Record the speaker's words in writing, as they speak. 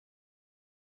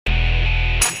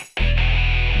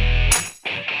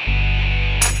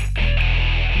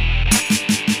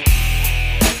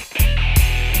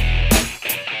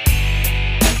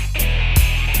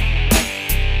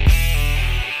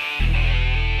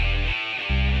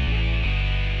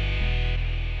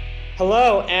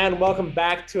Hello and welcome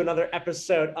back to another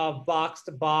episode of Box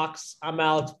to Box. I'm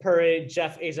Alex Purry.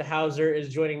 Jeff Azahauser is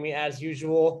joining me as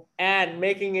usual and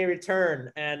making a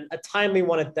return, and a timely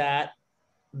one at that.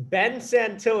 Ben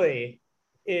Santilli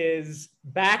is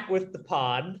back with the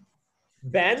pod.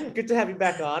 Ben, good to have you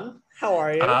back on. How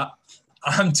are you?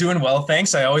 I'm doing well,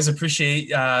 thanks. I always appreciate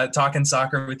talking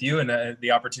soccer with you and the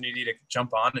opportunity to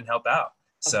jump on and help out.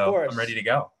 So I'm ready to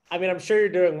go. I mean, I'm sure you're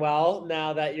doing well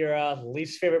now that your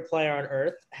least favorite player on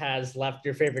earth has left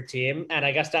your favorite team. And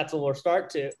I guess that's what we'll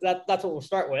start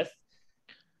with.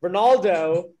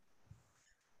 Ronaldo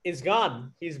is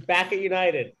gone. He's back at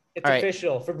United. It's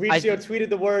official. Fabrizio tweeted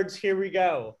the words, "Here we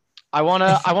go." I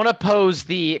wanna pose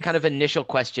the kind of initial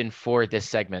question for this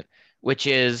segment, which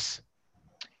is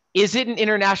it an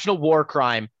international war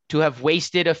crime to have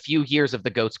wasted a few years of the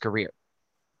GOAT's career?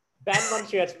 Ben, why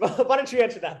don't you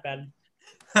answer that, Ben?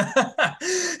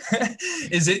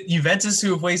 Is it Juventus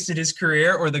who have wasted his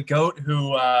career, or the GOAT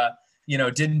who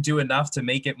didn't do enough to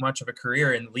make it much of a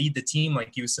career and lead the team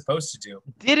like he was supposed to do?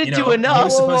 Didn't do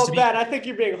enough. Ben, I think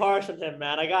you're being harsh on him,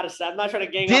 man. I gotta say, I'm not trying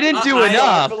to gang Didn't up. do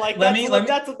enough. But like,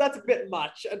 that's a bit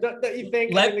much. Don't you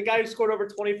think? The guy who scored over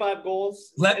 25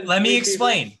 goals. Let me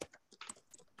explain.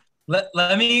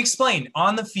 Let me explain.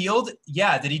 On the field,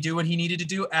 yeah, did he do what he needed to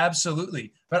do?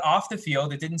 Absolutely. But off the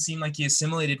field, it didn't seem like he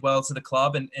assimilated well to the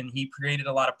club, and he created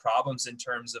a lot of problems in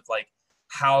terms of like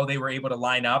how they were able to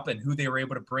line up and who they were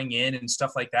able to bring in and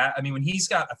stuff like that. I mean, when he's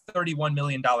got a $31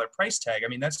 million price tag, I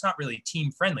mean, that's not really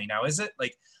team friendly now, is it?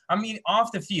 Like, I mean,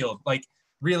 off the field, like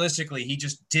realistically, he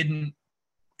just didn't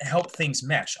help things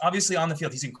mesh. Obviously on the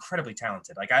field, he's incredibly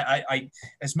talented. Like I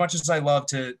as much as I love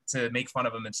to make fun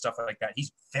of him and stuff like that,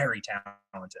 he's very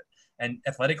talented and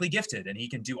athletically gifted, and he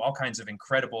can do all kinds of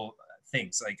incredible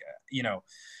things. Like,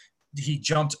 he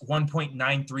jumped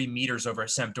 1.93 meters over a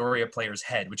Sampdoria player's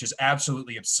head, which is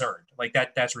absolutely absurd. Like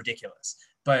that's ridiculous.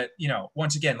 But,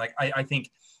 once again, like I think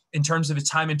in terms of his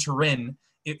time in Turin,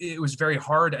 it was very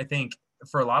hard, I think,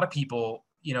 for a lot of people,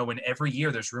 when every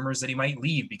year there's rumors that he might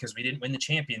leave because we didn't win the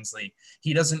Champions League.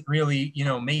 He doesn't really,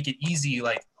 make it easy,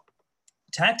 like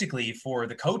tactically for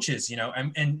the coaches,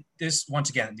 and this,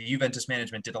 once again, the Juventus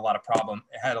management had a lot of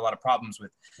problems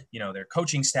with, their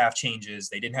coaching staff changes.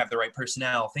 They didn't have the right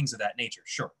personnel, things of that nature.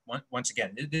 Sure. Once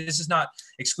again, this is not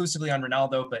exclusively on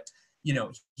Ronaldo, but,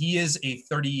 he was a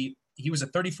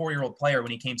 34-year-old player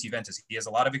when he came to Juventus. He has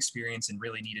a lot of experience and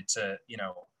really needed to,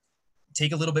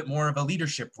 take a little bit more of a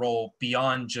leadership role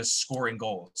beyond just scoring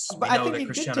goals. But I think he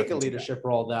did take a leadership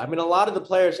role though. I mean, a lot of the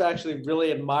players actually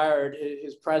really admired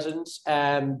his presence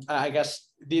and I guess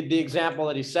the example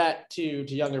that he set to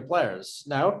younger players.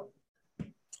 No?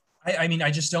 I mean,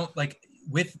 I just don't like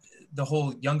with the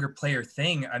whole younger player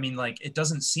thing. I mean, like, it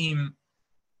doesn't seem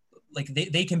like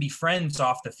they can be friends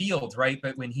off the field, right?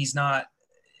 But when he's not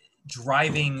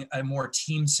driving a more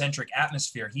team-centric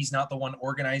atmosphere, he's not the one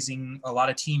organizing a lot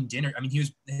of team dinner. I mean,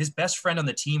 his best friend on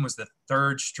the team was the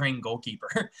third-string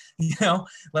goalkeeper.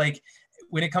 Like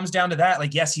when it comes down to that,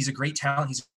 like, yes, he's a great talent.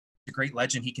 He's a great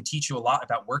legend. He can teach you a lot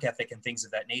about work ethic and things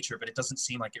of that nature, but it doesn't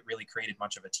seem like it really created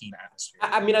much of a team atmosphere.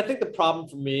 I mean, I think the problem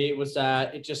for me was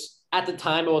that it just, at the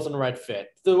time, it wasn't the right fit.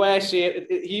 The way I see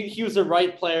it, he was the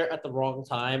right player at the wrong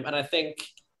time, and I think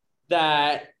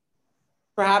that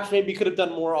perhaps maybe could have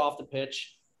done more off the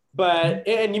pitch. But,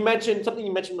 and you mentioned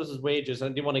was his wages,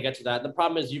 and I do want to get to that. The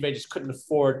problem is Juve just couldn't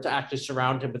afford to actually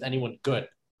surround him with anyone good.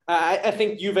 I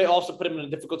think Juve also put him in a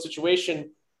difficult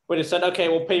situation where they said, okay,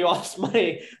 we'll pay you all this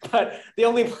money, but the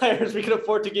only players we can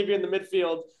afford to give you in the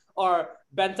midfield are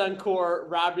Bentancur,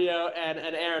 Rabiot, and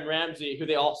Aaron Ramsey, who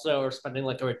they also are spending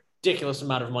like a ridiculous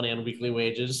amount of money on weekly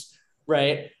wages,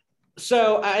 right?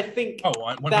 So I think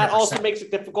that also makes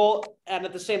it difficult. And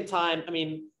at the same time, I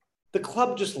mean, the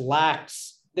club just lack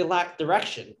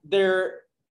direction.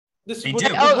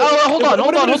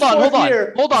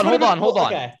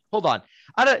 Hold on.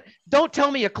 Don't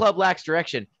tell me a club lacks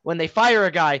direction when they fire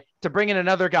a guy to bring in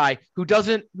another guy who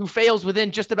fails within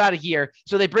just about a year.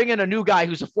 So they bring in a new guy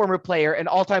who's a former player, an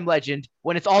all-time legend,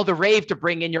 when it's all the rave to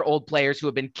bring in your old players who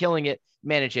have been killing it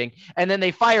managing. And then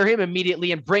they fire him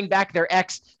immediately and bring back their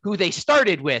ex who they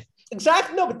started with.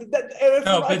 Exactly. No, but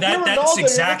that's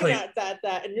exactly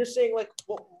that. And you're saying like,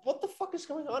 well, what the fuck is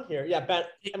going on here? Yeah, Ben.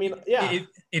 I mean, yeah.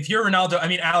 If you're Ronaldo, I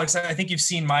mean, Alex, I think you've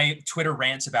seen my Twitter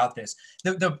rants about this.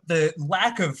 The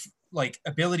lack of like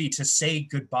ability to say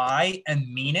goodbye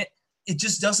and mean it. It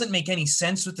just doesn't make any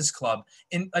sense with this club.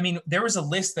 And I mean, there was a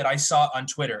list that I saw on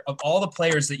Twitter of all the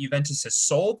players that Juventus has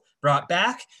sold, brought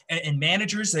back, and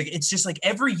managers. Like, it's just like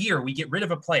every year we get rid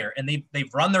of a player and they've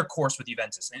run their course with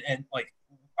Juventus. And like,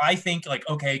 I think like,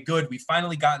 okay, good. We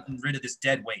finally gotten rid of this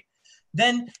dead weight.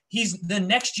 Then he's the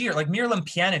next year, like Miralem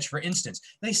Pjanic, for instance,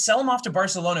 they sell him off to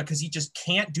Barcelona because he just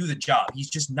can't do the job. He's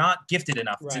just not gifted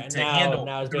enough to handle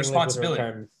the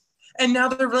responsibility. And now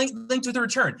they're linked with a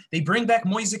return. They bring back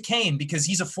Moise Kean because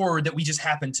he's a forward that we just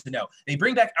happen to know. They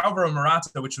bring back Alvaro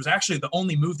Morata, which was actually the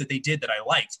only move that they did that I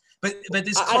liked. But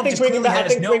this club just clearly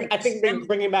has no. I think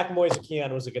bringing back Moise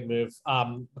Kean was a good move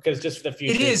because just for the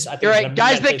future. It is. You're right.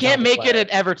 Guys that can't make it at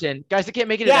Everton. Guys that can't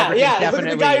make it at Everton. Yeah, look at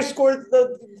the guy who scored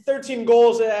the 13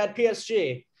 goals at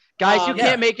PSG. Guys who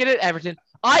can't make it at Everton.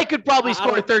 I could probably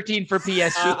score 13 for PSG.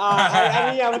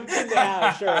 With the team they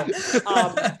have, sure.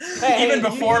 Even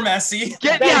before Messi.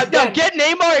 Get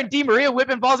Neymar and Di Maria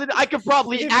whipping balls in. I could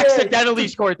probably accidentally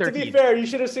score 13. To be fair, you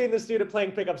should have seen this dude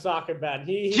playing pickup soccer, Ben.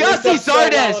 Justy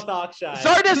Zardes.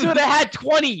 Zardes would have had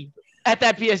 20 at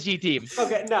that PSG team.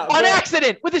 Okay, no. On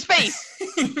accident, with his face.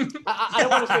 I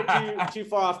don't want to stay too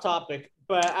far off topic,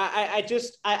 but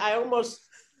I almost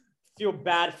feel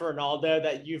bad for Ronaldo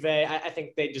that Juve, I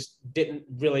think they just didn't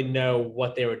really know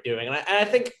what they were doing. And I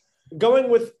think going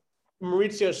with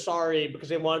Maurizio Sarri because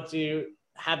they want to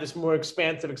have this more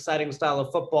expansive, exciting style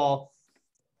of football.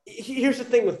 Here's the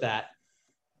thing with that.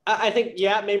 I think,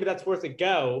 maybe that's worth a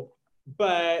go.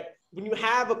 But when you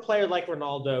have a player like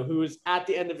Ronaldo, who is at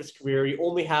the end of his career, you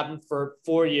only have him for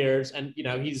 4 years. And,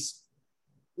 he's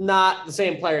not the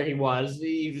same player he was.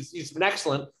 He's been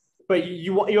excellent. But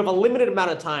you have a limited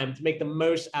amount of time to make the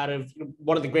most out of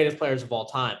one of the greatest players of all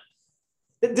time.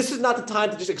 This is not the time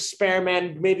to just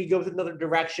experiment, maybe go with another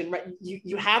direction, right?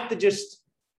 You have to just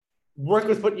work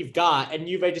with what you've got, and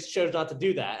Juve just chose not to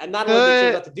do that. And not only they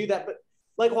chose not to do that, but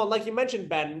like you mentioned,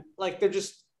 Ben, like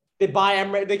they buy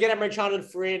Emre, they get Emre Can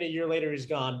free, and a year later he's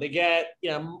gone. They get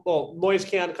Moise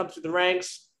Kean comes through the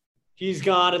ranks, he's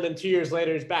gone, and then 2 years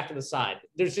later he's back in the side.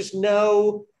 There's just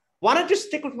no. Why not just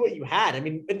stick with what you had? I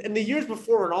mean, in the years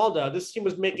before Ronaldo, this team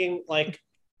was making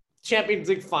Champions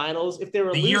League finals. If they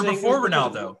were year before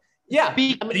Ronaldo,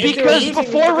 because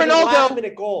before Ronaldo,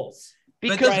 last-minute goals.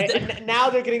 And now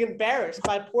they're getting embarrassed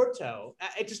by Porto.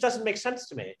 It just doesn't make sense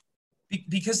to me.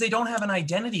 Because they don't have an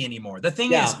identity anymore. The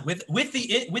thing is, with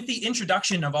the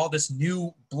introduction of all this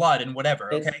new blood and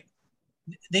whatever,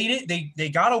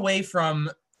 they got away from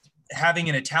having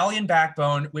an Italian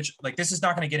backbone, which this is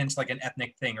not going to get into an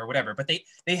ethnic thing or whatever, but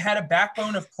they had a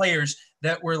backbone of players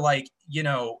that were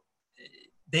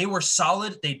they were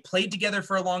solid. They played together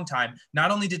for a long time.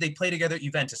 Not only did they play together at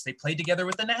Juventus, they played together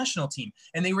with the national team,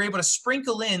 and they were able to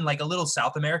sprinkle in a little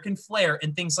South American flair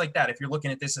and things like that. If you're looking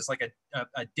at this as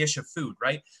a dish of food,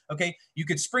 right? Okay. You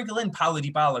could sprinkle in Paulo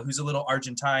Dybala, who's a little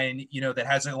Argentine, that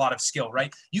has a lot of skill,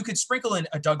 right? You could sprinkle in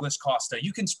a Douglas Costa.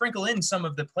 You can sprinkle in some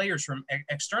of the players from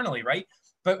externally, right?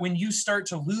 But when you start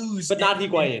to lose, but not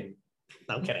Higuain.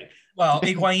 No, I'm kidding. Well,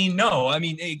 Higuain, no. I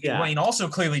mean, Higuain also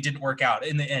clearly didn't work out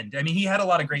in the end. I mean, he had a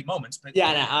lot of great moments. But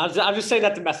I'm just saying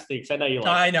that domestically because I know you like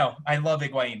I know. I love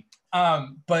Higuain.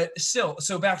 But still,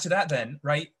 so back to that then,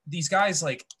 right? These guys,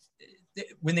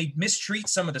 when they mistreat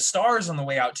some of the stars on the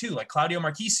way out too, like Claudio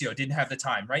Marchisio didn't have the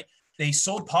time, right? They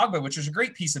sold Pogba, which was a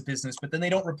great piece of business, but then they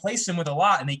don't replace him with a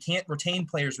lot, and they can't retain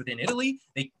players within Italy,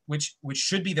 which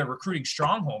should be their recruiting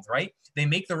stronghold, right? They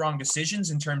make the wrong decisions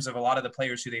in terms of a lot of the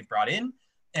players who they've brought in.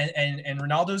 And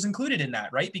Ronaldo's included in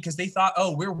that, right? Because they thought,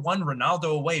 we're one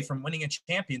Ronaldo away from winning a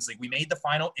Champions League. We made the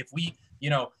final. If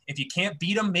you can't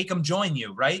beat them, make them join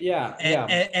you, right?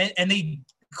 And they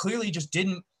clearly just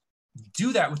didn't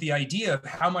do that with the idea of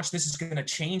how much this is going to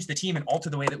change the team and alter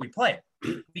the way that we play.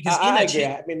 Because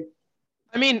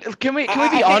I mean, can we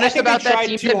be honest about that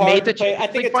team that made the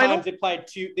Champions League final? I think at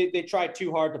times they tried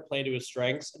too hard to play to his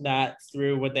strengths, and that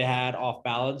threw what they had off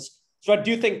balance. So I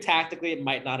do think tactically it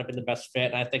might not have been the best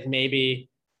fit. And I think maybe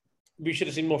we should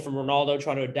have seen more from Ronaldo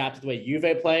trying to adapt to the way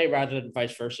Juve play rather than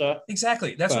vice versa.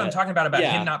 Exactly. That's what I'm talking about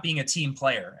him not being a team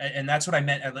player. And that's what I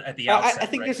meant at the outset. I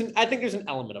think there's an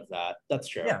element of that. That's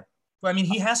true. Yeah. Well, I mean,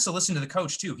 he has to listen to the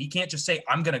coach too. He can't just say,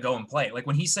 I'm going to go and play.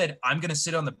 When he said, I'm going to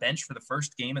sit on the bench for the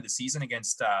first game of the season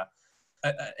against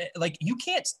you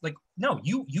can't no,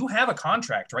 you have a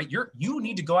contract, right? You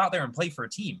need to go out there and play for a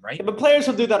team, right? Yeah, but players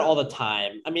will do that all the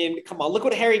time. I mean, come on, look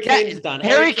what Harry Kane's done.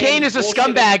 Harry Kane is a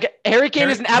scumbag. Harry Kane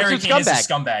is an absolute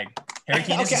scumbag. Harry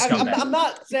Kane is a scumbag. I'm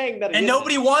not saying that. And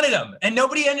nobody wanted him. And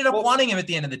nobody ended up wanting him at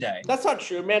the end of the day. That's not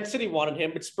true. Man City wanted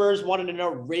him, but Spurs wanted an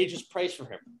outrageous price for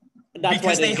him. And that's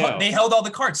because why they held all the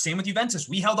cards. Same with Juventus.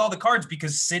 We held all the cards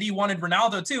because City wanted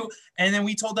Ronaldo too. And then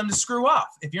we told them to screw off.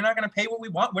 If you're not going to pay what we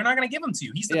want, we're not going to give him to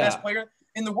you. He's the best player.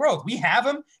 in the world. We have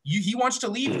him. He wants to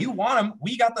leave. You want him.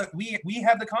 We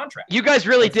have the contract. You guys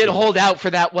really did hold out for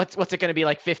that. What's it going to be,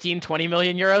 like 15, 20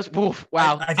 million euros? Oof,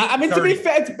 wow. I mean, 30, to be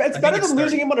fair, it's better than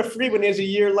losing him on a free when he has a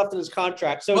year left in his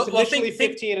contract. So it's initially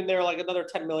 15, and they're like another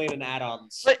 10 million in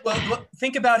add-ons. Well,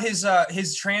 think about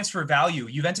his transfer value.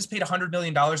 Juventus paid $100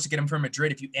 million to get him from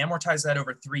Madrid. If you amortize that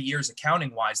over 3 years,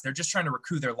 accounting wise, they're just trying to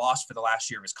recoup their loss for the last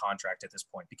year of his contract at this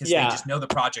point because they just know the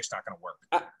project's not going to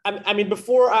work. I mean,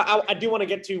 before I do want to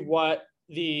get to what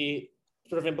the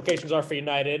sort of implications are for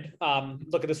United.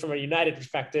 Look at this from a United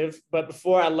perspective. But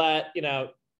before I let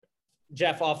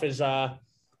Jeff off his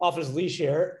leash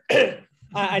here,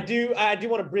 I do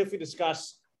want to briefly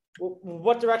discuss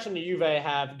what direction the Juve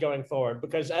have going forward,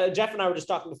 because Jeff and I were just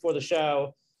talking before the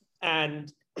show,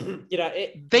 and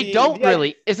they don't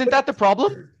really. Isn't that the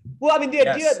problem? Well, I mean, the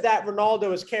idea that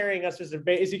Ronaldo is carrying us is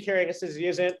he carrying us as he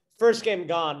isn't? First game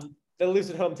gone. They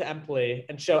lose at home to Empoli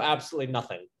and show absolutely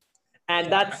nothing.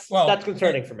 And that's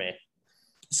concerning for me.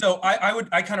 So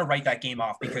I kind of write that game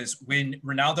off, because when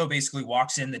Ronaldo basically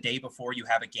walks in the day before you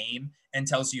have a game and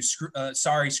tells you,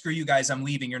 screw you guys, I'm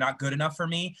leaving, you're not good enough for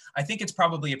me, I think it's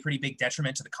probably a pretty big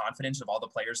detriment to the confidence of all the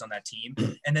players on that team.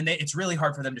 And then it's really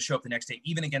hard for them to show up the next day,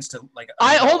 even against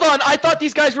hold on. I thought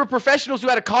these guys were professionals who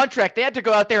had a contract. They had to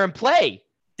go out there and play.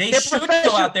 They should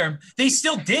go out there. They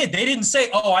still did. They didn't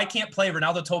say, "Oh, I can't play.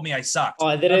 Ronaldo told me I sucked."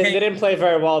 Oh, they didn't play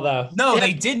very well, though. No,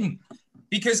 they didn't,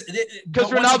 because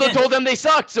Ronaldo told them they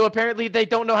sucked. So apparently they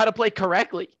don't know how to play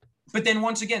correctly. But then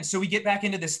once again, so we get back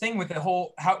into this thing with the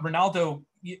whole how Ronaldo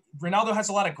has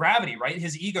a lot of gravity, right?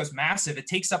 His ego's massive. It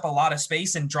takes up a lot of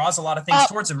space and draws a lot of things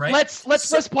towards him, right?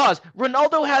 Let's pause.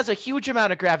 Ronaldo has a huge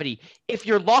amount of gravity. If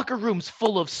your locker room's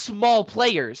full of small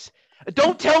players.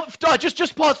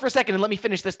 Just pause for a second and let me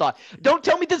finish this thought. Don't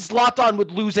tell me that Zlatan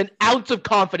would lose an ounce of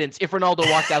confidence if Ronaldo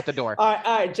walked out the door. All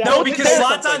right, Jeff, no, because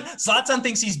Zlatan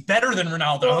thinks he's better than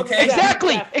Ronaldo. Okay,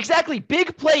 exactly.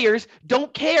 Big players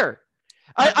don't care.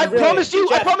 I promise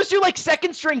you, like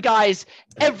second string guys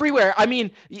everywhere. I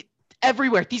mean,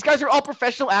 everywhere. These guys are all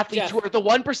professional athletes who are the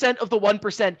 1% of the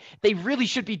 1%. They really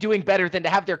should be doing better than to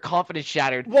have their confidence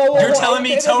shattered. You're telling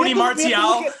me Tony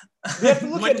Martial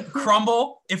would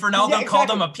crumble if Ronaldo called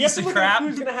him a piece of crap?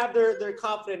 Who's going to have their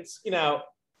confidence,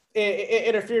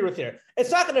 interfered with here?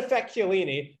 It's not going to affect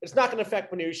Chiellini. It's not going to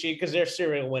affect Bonucci because they're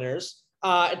serial winners.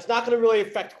 It's not going to really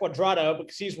affect Cuadrado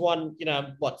because he's won,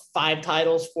 4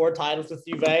 titles with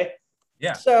Juve.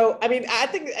 Yeah. So, I mean, I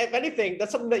think if anything,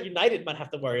 that's something that United might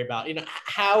have to worry about.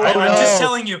 How I'm just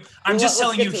telling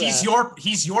you.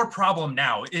 He's your problem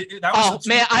now.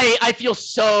 I feel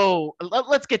so.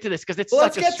 Let's get to this because it's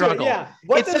such a struggle.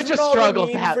 What does Ronaldo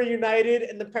mean for United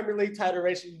in the Premier League title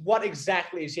race? What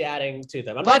exactly is he adding to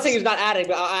them? I'm not saying he's not adding,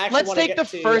 but I actually let's take the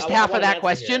first half of that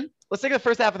question. Let's take the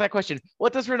first half of that question.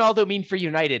 What does Ronaldo mean for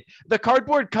United? The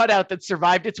cardboard cutout that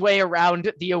survived its way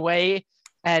around the away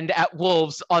and at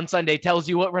Wolves on Sunday tells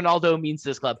you what Ronaldo means to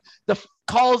this club. The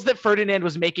calls that Ferdinand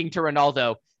was making to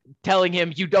Ronaldo, telling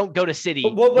him you don't go to City.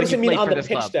 But what does it mean on the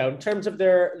pitch, though, in terms of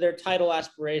their title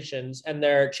aspirations and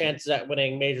their chances at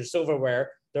winning major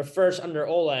silverware? They're first under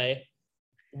Ole.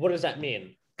 What does that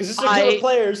mean? Because this is a group of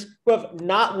players who have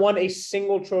not won a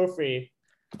single trophy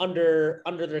under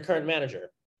their current manager.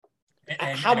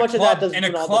 And how much of that does and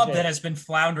a club that has been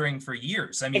floundering for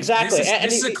years? I mean, exactly.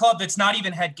 This is a club that's not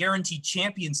even had guaranteed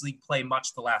Champions League play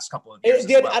much the last couple of years.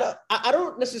 I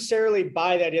don't necessarily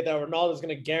buy the idea that Ronaldo is going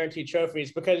to guarantee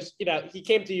trophies because he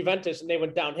came to Juventus and they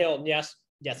went downhill. And yes,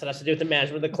 it has to do with the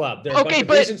management of the club. There's a bunch of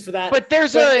reasons for that. But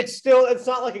it's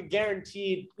not like a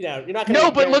guaranteed. You're not going to.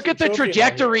 No, but look at the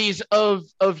trajectories of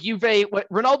Juve.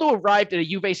 Ronaldo arrived at a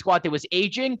Juve squad that was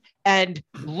aging and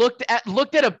looked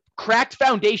at a cracked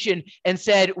foundation and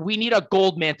said, we need a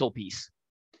gold mantelpiece.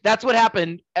 That's what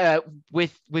happened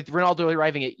with Ronaldo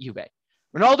arriving at Juve.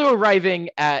 Ronaldo arriving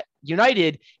at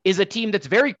United is a team that's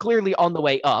very clearly on the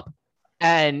way up.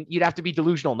 And you'd have to be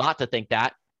delusional not to think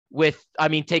that.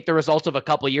 Take the results of a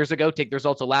couple of years ago, take the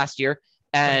results of last year.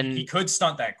 And he could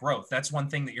stunt that growth. That's one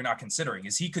thing that you're not considering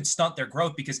is he could stunt their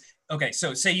growth because,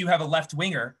 so say you have a left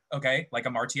winger, like a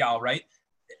Martial, right?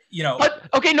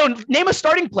 Name a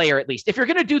starting player at least. If you're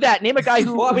going to do that, name a guy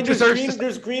who deserves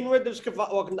there's Greenwood, there's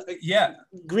Greenwood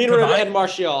and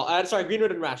Martial.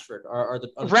 Greenwood and Rashford are the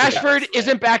Rashford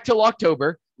isn't back till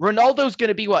October. Ronaldo's going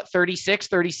to be 36,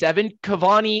 37.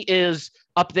 Cavani is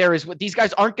up there. These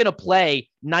guys aren't going to play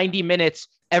 90 minutes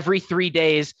every 3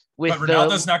 days with But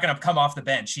Ronaldo's not going to come off the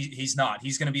bench. He's not.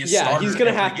 He's going to be a starter. Yeah, he's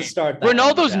going to have to start. That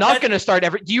Ronaldo's not going to start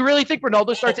every. Do you really think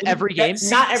Ronaldo starts every game?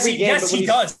 Not every game. Yes, he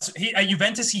does. At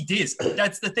Juventus, he did.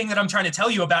 That's the thing that I'm trying to tell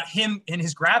you about him and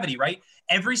his gravity, right?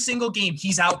 Every single game,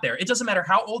 he's out there. It doesn't matter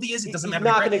how old he is. It doesn't matter.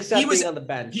 He's not going to accept being on the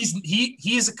bench.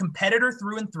 He is a competitor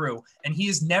through and through, and he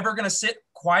is never going to sit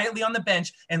quietly on the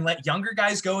bench and let younger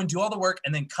guys go and do all the work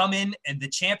and then come in the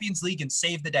Champions League and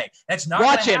save the day. That's not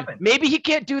going to happen. Maybe he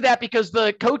can't do that because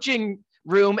the coaching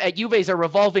room at Juve is a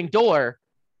revolving door.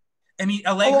 I mean,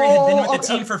 Allegri had been with the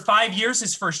team for 5 years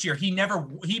his first year.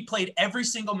 He played every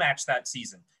single match that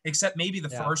season, except maybe the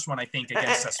first one, I think,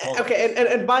 against Sassuolo. Okay,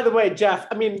 and by the way, Jeff,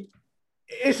 I mean,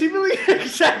 is he really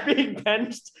accept being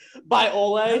benched by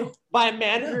Ole, by a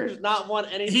manager who's not won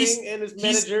anything in his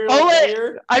managerial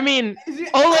career? I mean, how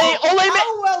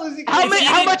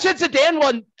much had Zidane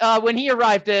won when he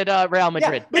arrived at Real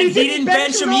Madrid? Yeah, but he didn't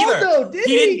bench him either.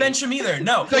 He didn't bench him either.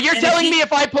 No. So you're telling me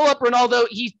if I pull up Ronaldo,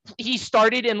 he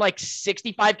started in like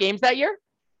 65 games that year?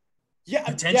 Yeah,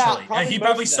 potentially. He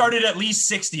probably started at least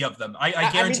 60 of them. I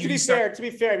guarantee you. To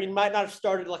be fair, I mean, he might not have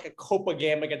started like a Copa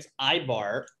game against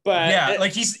Eibar, but yeah,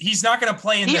 like he's not going to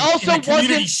play in the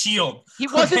Community Shield. He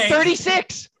wasn't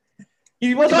 36.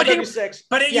 He wasn't 36.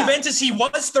 But at Juventus, he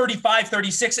was 35,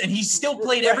 36, and he still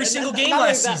played every single game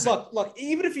last season. Look,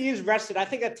 even if he is rested, I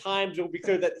think at times it will be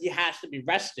clear that he has to be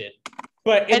rested.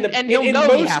 But in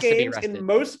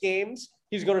most games,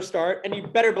 he's going to start, and you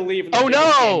better believe in games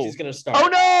he's going to start. Oh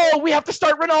no, we have to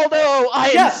start Ronaldo.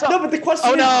 But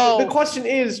the question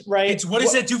is, right? What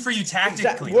does that do for you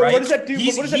tactically, right? What does that do?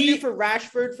 What does that do for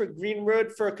Rashford, for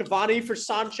Greenwood, for Cavani, for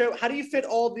Sancho? How do you fit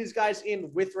all these guys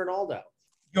in with Ronaldo?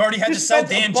 You already had to sell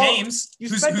Dan James,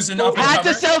 who's an up and had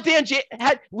to sell Dan James.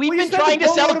 We've been trying to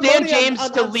sell Dan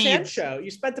James to Leeds. You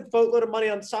spent a boatload of money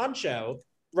on Sancho.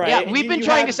 Right. Yeah, we've been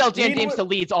trying to sell Dan James to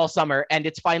Leeds all summer, and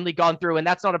it's finally gone through, and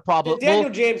that's not a problem. Daniel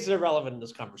James is irrelevant in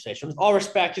this conversation. With all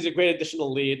respect, he's a great addition to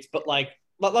Leeds, but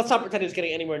let's not pretend he's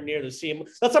getting anywhere near the team.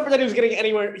 Let's not pretend he was getting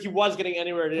anywhere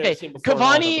near the team before.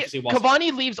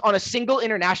 Cavani leaves on a single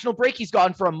international break. He's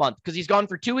gone for a month because he's gone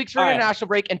for 2 weeks for international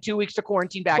break and 2 weeks to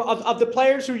quarantine back. Of the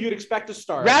players who you'd expect to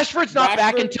start, Rashford's not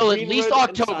back until at least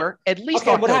October.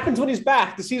 What happens when he's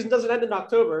back? The season doesn't end in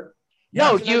October.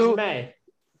 No, in May.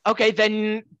 Okay,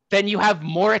 then you have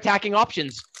more attacking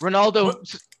options. Ronaldo,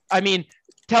 I mean,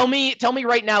 tell me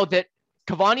right now that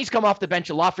Cavani's come off the bench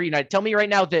a lot for United. Tell me right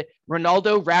now that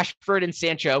Ronaldo, Rashford, and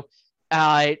Sancho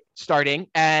starting,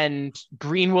 and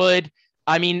Greenwood.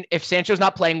 I mean, if Sancho's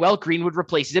not playing well, Greenwood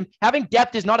replaces him. Having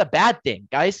depth is not a bad thing,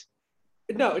 guys.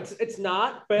 No, it's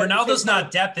not. But Ronaldo's not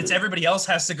depth. It's everybody else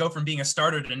has to go from being a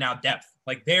starter to now depth.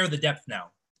 Like they're the depth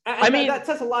now. I mean, that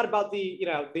says a lot about you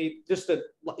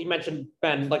mentioned,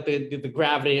 Ben, like the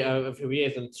gravity of who he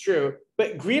is, and it's true.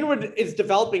 But Greenwood is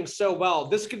developing so well.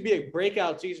 This could be a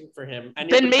breakout season for him,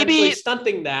 and you're potentially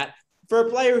stunting that for a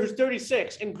player who's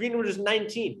 36 and Greenwood is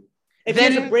 19. If he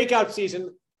has a breakout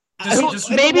season,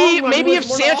 maybe if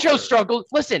Sancho struggles,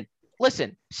 listen.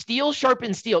 Steel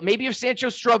sharpens steel. Maybe if Sancho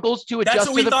struggles to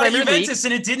adjust to the Premier League, Juventus,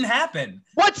 and it didn't happen.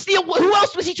 What steel? Who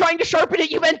else was he trying to sharpen at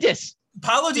Juventus?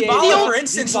 Paulo Dybala, for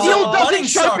instance, steel doesn't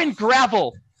sharpen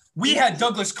gravel. We had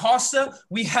Douglas Costa.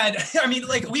 We've had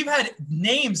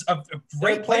names of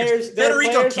great players.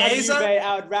 Federico Chiesa.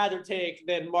 I would rather take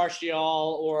than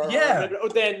Martial or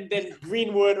than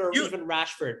Greenwood or even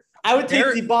Rashford. I would take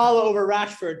Dybala over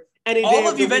Rashford any day. All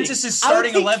of Juventus'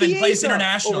 starting 11 plays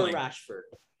internationally. Over Rashford.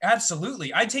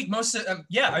 Absolutely. I take most of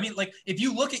I mean, like, if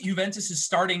you look at Juventus'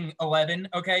 starting 11,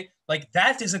 okay, like,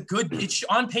 that is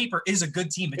on paper is a good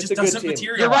team. It just doesn't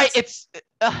materialize.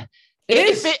 You're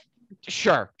right.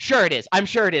 Sure it is. I'm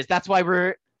sure it is. That's why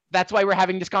we're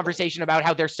having this conversation about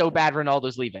how they're so bad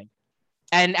Ronaldo's leaving.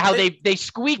 And how they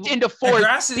squeaked into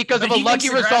fourth because of a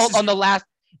lucky result on the last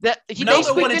they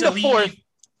squeaked into fourth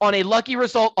on a lucky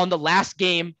result on the last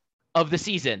game of the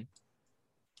season.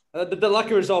 The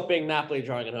lucky result being Napoli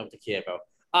drawing it home to Chievo,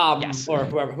 or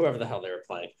whoever the hell they were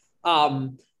playing.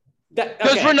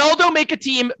 Does Ronaldo make a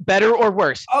team better or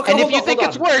worse? Okay, and if you think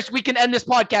it's worse, we can end this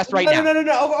podcast right now.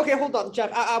 No. Okay, hold on,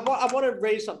 Jeff. I want to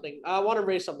raise something. I want to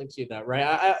raise something to you, though,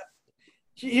 right?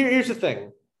 Here's the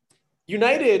thing.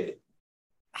 United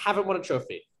haven't won a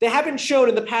trophy. They haven't shown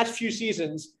in the past few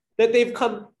seasons that they've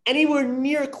come anywhere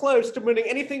near close to winning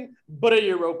anything but a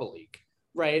Europa League.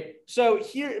 Right. So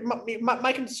here,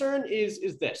 my concern is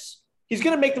this: he's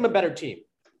going to make them a better team,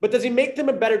 but does he make them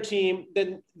a better team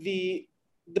than the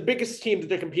biggest team that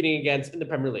they're competing against in the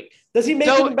Premier League? Does he make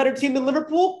them a better team than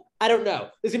Liverpool? I don't know.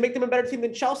 Does he make them a better team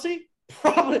than Chelsea?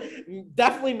 Probably,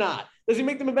 definitely not. Does he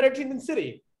make them a better team than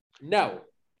City? No.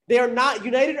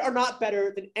 United are not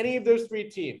better than any of those three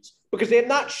teams because they have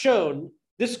not shown,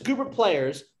 this group of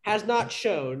players has not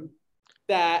shown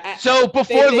that. So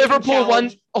before they Liverpool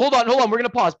won, hold on. We're going to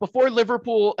pause. Before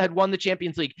Liverpool had won the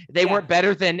Champions League, they weren't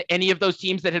better than any of those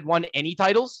teams that had won any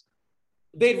titles?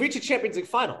 They'd reached a Champions League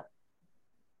final.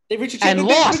 They reached a Champions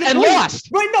League and lost.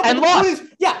 Right, no, and lost.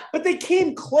 But they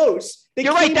came close.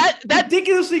 You're right. That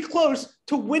ridiculously close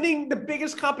to winning the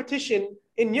biggest competition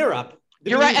in Europe.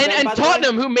 You're right. And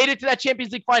Tottenham, who made it to that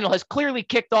Champions League final, has clearly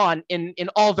kicked on in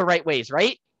all the right ways,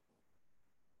 right?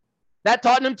 That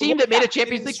Tottenham team that made a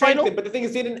Champions League final. But the thing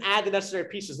is, they didn't add the necessary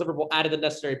pieces. Liverpool added the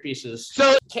necessary pieces.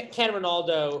 So can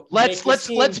Ronaldo? Let's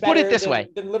put it this way.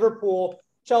 Than Liverpool,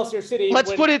 Chelsea, or City.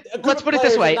 Let's put it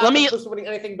this way. Let me. Winning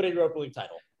anything but a Europa League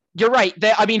title. You're right.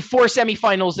 4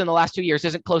 semifinals in the last 2 years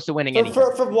isn't close to winning anything.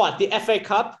 For what? The FA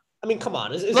Cup? I mean, come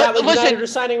on. Is that what United are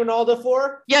signing Ronaldo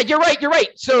for? Yeah, you're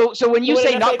right. So when you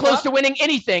say not close to winning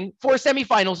anything, 4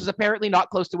 semifinals is apparently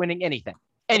not close to winning anything.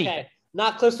 Okay.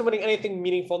 Not close to winning anything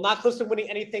meaningful. Not close to winning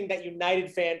anything that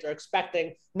United fans are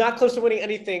expecting. Not close to winning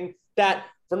anything that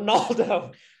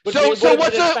Ronaldo. So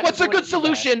what's a good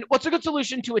solution? What's a good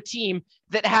solution to a team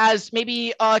that has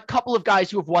maybe a couple of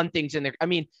guys who have won things in there? I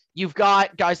mean, you've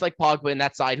got guys like Pogba in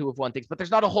that side who have won things, but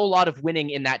there's not a whole lot of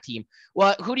winning in that team.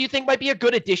 Well, who do you think might be a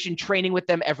good addition training with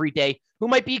them every day? Who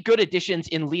might be good additions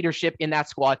in leadership in that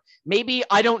squad? Maybe,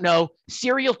 I don't know,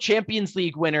 serial Champions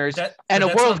League winners and a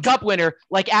World Cup winner,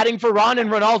 like adding Varane and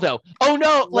Ronaldo. Oh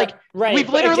no, we've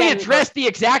literally addressed the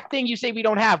exact thing you say we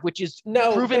don't have, which is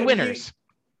proven winners.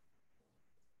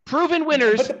 Proven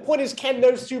winners. But the point is, can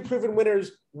those two proven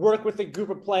winners work with a group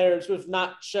of players who have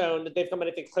not shown that they've come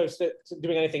anything close to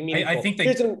doing anything meaningful? I think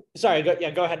they.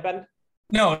 Go ahead, Ben.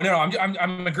 No.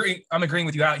 I'm agreeing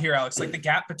with you out here, Alex. Like the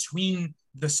gap between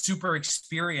the super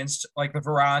experienced, like the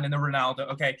Varane and the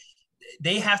Ronaldo. Okay,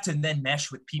 they have to then mesh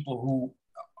with people who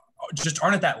just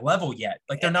aren't at that level yet.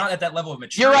 Like they're not at that level of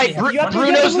maturity. You're right.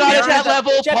 Bruno's not at that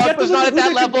level. Pogba's not at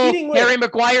that level. Harry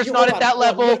Maguire's not at that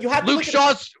level. Luke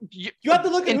Shaw's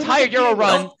entire Euro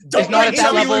run is not at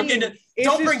that level.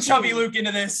 Don't bring Chubby Luke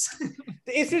into this.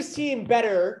 Is his team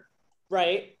better,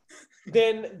 right?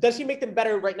 Then does he make them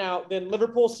better right now than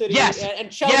Liverpool, City, and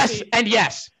Chelsea? Yes, and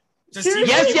yes. Yes,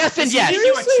 and yes.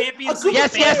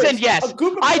 Yes, and yes. A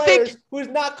group of players who has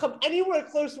not come anywhere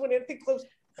close to winning anything close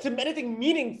to anything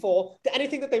meaningful, to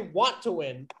anything that they want to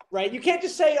win, right? You can't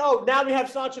just say, oh, now we have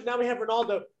Sancho, now we have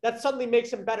Ronaldo. That suddenly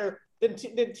makes him better than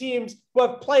teams who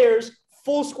have players,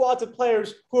 full squads of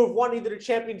players who have won either the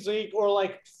Champions League or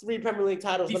like 3 Premier League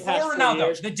titles in the past 3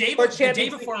 years. The day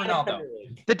before Ronaldo.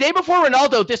 The day before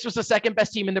Ronaldo, this was the second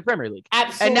best team in the Premier League.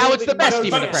 Absolutely. And now it's the best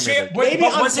team in the Premier League.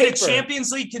 Was it a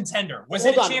Champions League contender?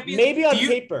 Maybe on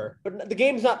paper, but the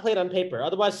game's not played on paper.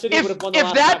 Otherwise, City would have won the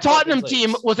last 5 If that Tottenham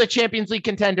Champions team was a Champions League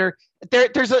contender,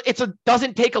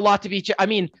 doesn't take a lot to be. I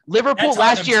mean, Liverpool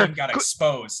last year got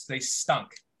exposed. They stunk.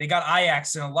 They got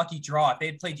Ajax in a lucky draw. If they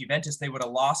had played Juventus, they would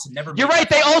have lost and never. You're right.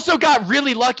 They also got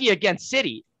really lucky against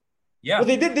City. Yeah. Well,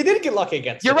 they did get lucky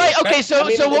against. You're right. Okay, so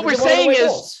what we're saying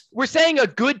is we're saying a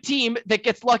good team that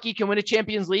gets lucky can win a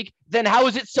Champions League. Then how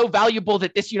is it so valuable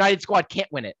that this United squad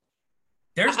can't win it?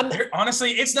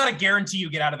 Honestly, it's not a guarantee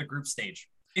you get out of the group stage.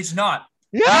 It's not.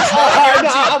 Yeah.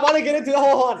 I want to get into the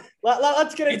whole on.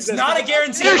 Let's get into this. It's not a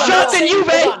guarantee. Better shot than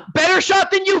Juve. Better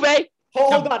shot than Juve.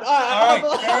 Hold on. All right,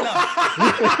 fair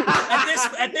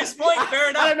enough. At this point, fair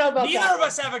enough. I don't know about Neither of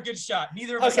us have a good shot.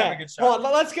 Hold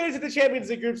on. Let's get into the Champions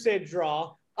League group stage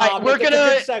draw. We're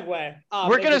gonna segue.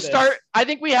 We're gonna start. I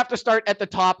think we have to start at the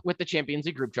top with the Champions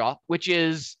League group draw, which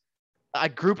is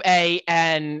Group A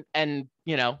and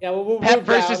we'll Pep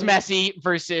versus Messi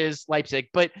versus Leipzig.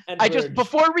 But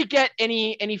before we get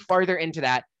any farther into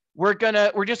that, we're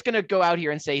just gonna go out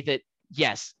here and say that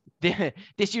yes,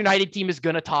 this United team is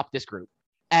gonna top this group,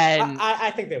 and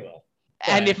I think they will.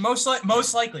 And if most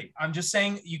likely, I'm just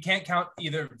saying you can't count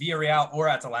either Villarreal or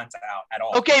Atalanta out at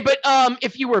all. Okay, but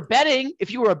if you were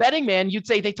a betting man, you'd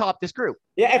say they top this group.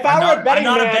 Yeah, if I were a betting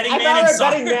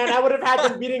man, I would have had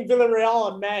them beating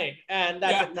Villarreal in May, and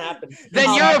that didn't happen.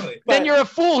 Then you're a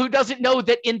fool who doesn't know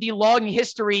that in the long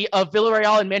history of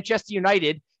Villarreal and Manchester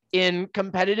United in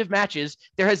competitive matches,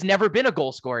 there has never been a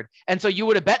goal scored, and so you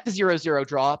would have bet the 0-0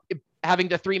 draw, having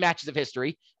the 3 matches of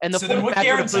history, and the fourth match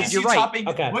would have proved you right.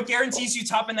 What guarantees you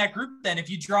top in that group then? If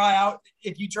you draw out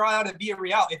at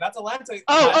Villarreal, if Atalanta.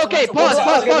 Pause. Okay,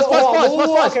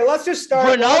 let's just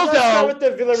start. Ronaldo with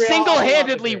the Villarreal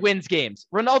single-handedly wins games.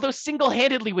 Ronaldo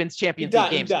single-handedly wins Champions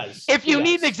League games. He does. If you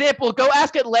need an example, go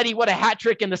ask Atleti what a hat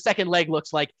trick in the second leg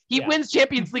looks like. He wins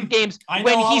Champions League games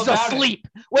when he's asleep.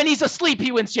 When he's asleep,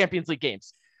 he wins Champions League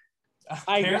games.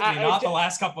 Apparently not the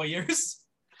last couple of years.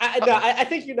 I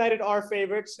think United are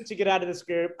favorites to get out of this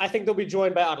group. I think they'll be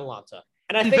joined by Atalanta.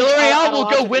 And I think Villarreal will go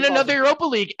Atalanta win can another Europa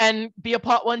League and be a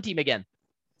pot one team again.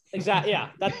 Exactly. Yeah.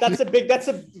 That's a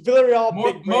Villarreal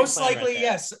big most plan likely, right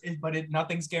yes, but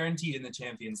nothing's guaranteed in the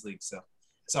Champions League. So,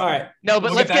 all right. No,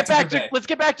 but We'll let's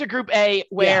get back to Group A,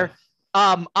 where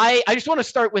I just want to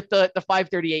start with the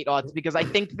 538 odds, because I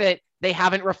think that they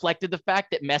haven't reflected the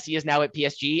fact that Messi is now at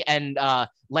PSG and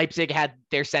Leipzig had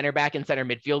their center back and center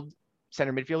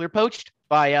midfielder poached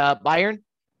by Bayern.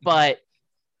 But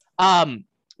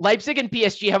Leipzig and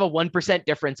PSG have a 1%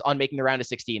 difference on making the round of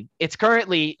 16. It's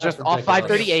currently just off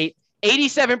 538,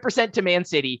 87% to Man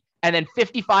City, and then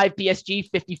 55 PSG,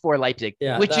 54 Leipzig,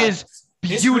 which is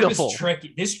beautiful.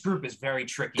 This group is very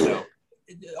tricky, though.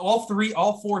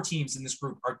 All four teams in this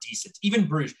group are decent. Even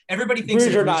Bruges. Everybody thinks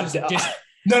Bruges are Bruges not.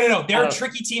 No. They're a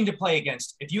tricky team to play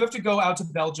against. If you have to go out to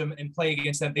Belgium and play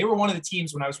against them, they were one of the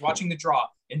teams when I was watching the draw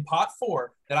in pot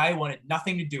 4 that I wanted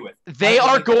nothing to do with.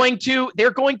 They're going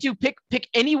to pick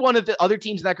any one of the other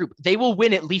teams in that group. They will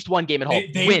win at least one game at home.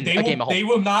 They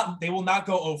will not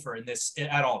go over in this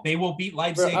at all. They will beat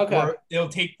Leipzig, or they will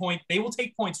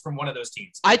take points from one of those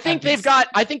teams. I think they've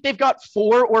got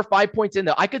 4 or 5 points in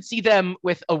there. I could see them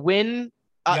with a win.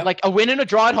 Like a win and a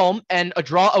draw at home and a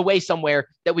draw away somewhere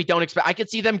that we don't expect. I could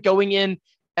see them going in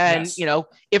and,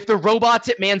 if the robots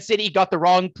at Man City got the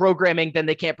wrong programming, then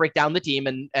they can't break down the team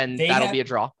and that'll be a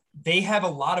draw. They have a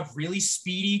lot of really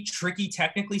speedy, tricky,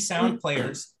 technically sound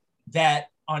players that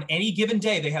on any given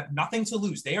day, they have nothing to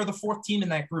lose. They are the 4th team in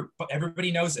that group, but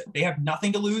everybody knows it. They have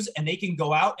nothing to lose and they can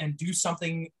go out and do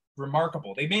something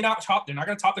remarkable. They may not top. They're not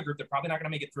going to top the group. They're probably not going to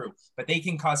make it through, but they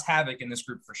can cause havoc in this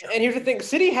group for sure. And here's the thing: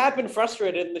 City have been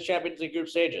frustrated in the Champions League group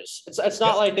stages. It's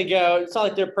not like they go. It's not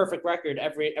like they're perfect record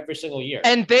every single year.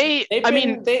 And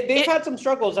they've had some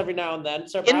struggles every now and then.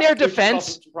 So in their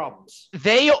defense, some problems.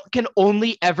 They can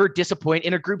only ever disappoint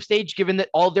in a group stage, given that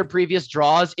all their previous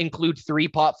draws include 3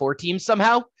 pot 4 teams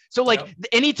somehow. So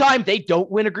anytime they don't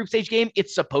win a group stage game,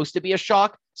 it's supposed to be a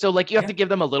shock. So you have to give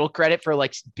them a little credit for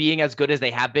being as good as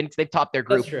they have been, because they've topped their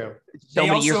group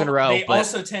many years in a row. They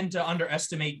also tend to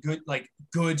underestimate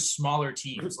good smaller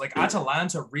teams. Like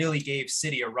Atalanta really gave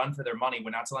City a run for their money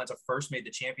when Atalanta first made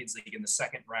the Champions League in the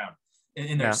second round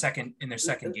in their second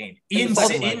game in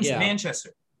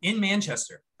Manchester. In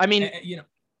Manchester. I mean,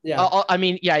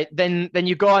 Then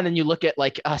you go on and you look at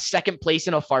second place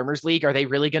in a farmers league. Are they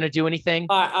really going to do anything?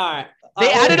 All right. They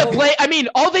added a play. I mean,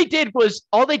 all they did was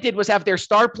have their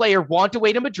star player want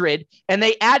away to Madrid, and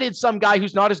they added some guy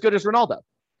who's not as good as Ronaldo.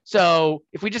 So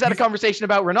if we just had a conversation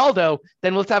about Ronaldo,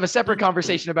 then let's have a separate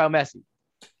conversation about Messi.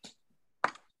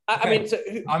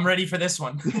 I'm ready for this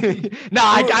one. No,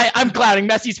 I'm clouding.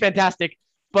 Messi's fantastic,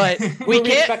 but we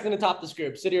can't expect them to top this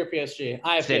group. City or PSG?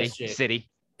 I have PSG. City.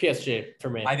 PSG for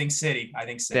me. I think City.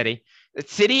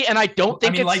 City, and I don't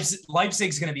think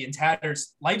Leipzig's going to be in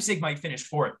tatters. Leipzig might finish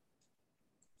 4th.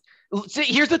 See,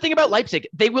 here's the thing about Leipzig.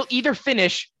 They will either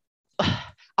finish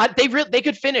they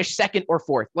could finish 2nd or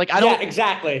 4th.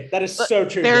 Exactly. That is so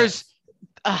true.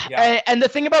 And the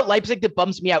thing about Leipzig that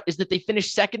bums me out is that they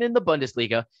finished 2nd in the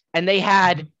Bundesliga, and they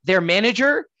had their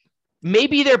manager,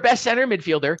 maybe their best center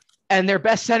midfielder, and their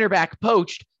best center back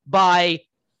poached by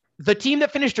the team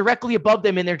that finished directly above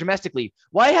them in their domestic league.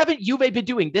 Why haven't Juve been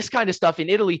doing this kind of stuff in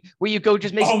Italy, where you go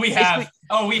just make? We have.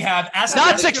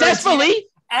 Not successfully.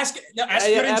 Ask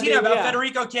Fiorentina about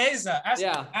Federico Chiesa.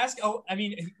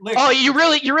 You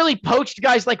really poached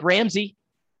guys like Ramsey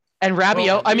and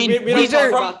Rabiot. These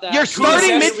are your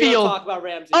starting midfield. Talk about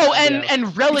Ramsey,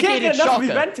 and relegated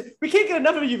Schalke. We can't get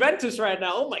enough of Juventus right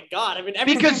now. Oh my God!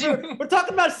 Because we're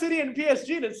talking about City and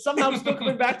PSG, and it's somehow still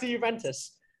coming back to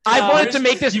Juventus. I wanted to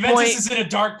make this Juventus point. Juventus is in a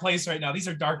dark place right now. These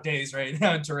are dark days right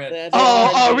now in Turin.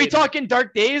 Are we talking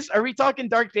dark days?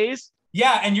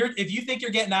 Yeah, and if you think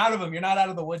you're getting out of them, you're not out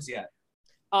of the woods yet.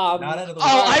 Not out of the woods.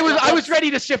 I was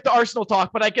ready to shift to Arsenal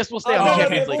talk, but I guess we'll stay on the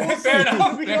Champions League. Fair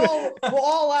enough. We'll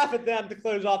all laugh at them to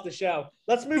close off the show.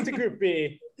 Let's move to Group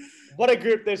B. What a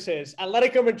group this is.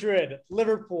 Atletico Madrid,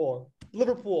 Liverpool,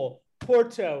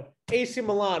 Porto, AC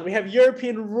Milan. We have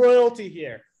European royalty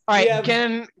here. All right,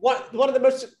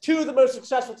 two of the most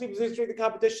successful teams in the history of the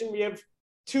competition. We have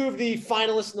 2 of the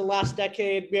finalists in the last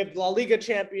decade. We have La Liga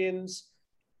champions.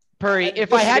 Puri,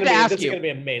 if I had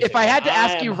to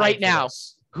ask you right now,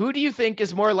 who do you think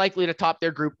is more likely to top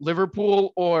their group,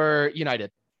 Liverpool or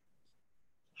United?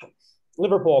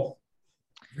 Liverpool.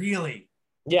 Really?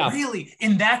 Yeah. Really?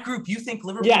 In that group, you think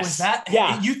Liverpool is that?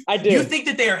 Yeah, I do. You think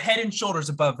that they are head and shoulders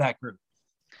above that group?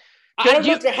 I don't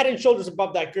know if they're head and shoulders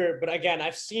above that group, but again,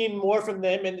 I've seen more from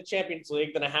them in the Champions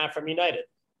League than I have from United.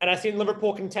 And I've seen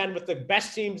Liverpool contend with the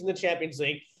best teams in the Champions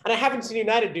League. And I haven't seen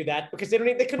United do that because they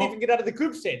couldn't even get out of the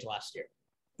group stage last year.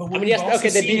 But what we've also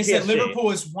seen is that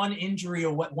Liverpool is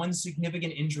one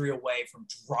significant injury away from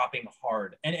dropping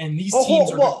hard. And these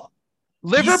teams are...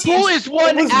 Liverpool is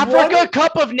one Africa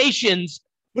Cup of Nations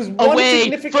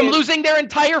away from losing their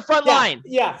entire front line.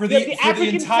 Yeah, for the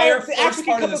entire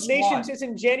African Cup of Nations squad. is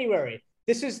in January.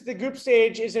 This is the group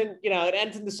stage. It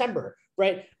ends in December,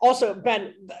 right? Also,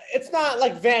 Ben, it's not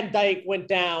like Van Dijk went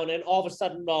down and all of a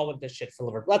sudden all went to shit for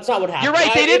Liverpool. That's not what happened. You're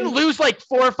right. They didn't lose like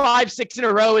 4, 5, 6 in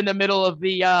a row in the middle of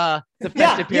the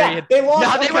festive period. They lost.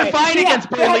 No, they were fine against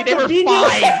Burnley. They were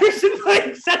fine.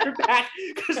 Playing center back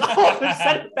because all the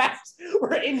center backs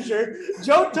were injured.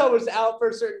 Jota was out for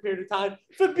a certain period of time.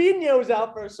 Fabinho was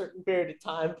out for a certain period of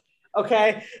time.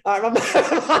 Okay, my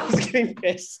mom's getting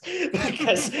pissed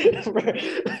because,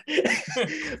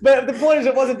 but the point is,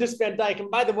 it wasn't just Van Dijk. And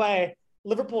by the way,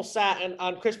 Liverpool sat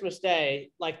on Christmas Day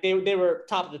like they were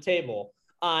top of the table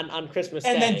on Christmas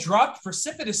Day, and then dropped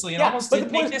precipitously and almost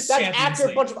didn't make this Champions League. After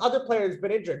a bunch of other players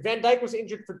been injured. Van Dijk was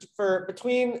injured for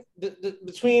between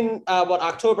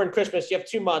October and Christmas. You have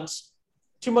 2 months.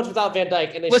 2 months without Van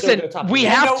Dijk, and they still go top. We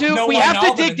have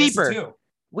to dig deeper.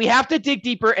 We have to dig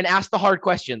deeper and ask the hard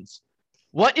questions.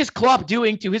 What is Klopp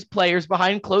doing to his players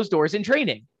behind closed doors in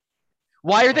training?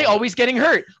 Why are they always getting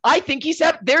hurt? I think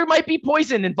there might be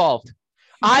poison involved.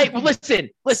 Listen.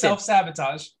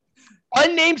 Self-sabotage.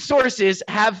 Unnamed sources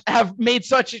have made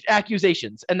such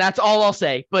accusations, and that's all I'll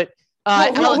say. But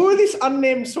who are these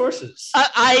unnamed sources?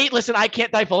 I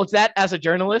can't divulge that as a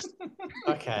journalist.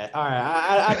 Okay, all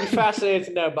right. I'd be fascinated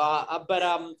to know, but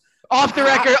off the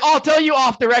record, I'll tell you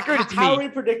off the record. It's how me. are we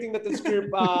predicting that this group?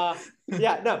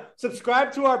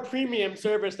 Subscribe to our premium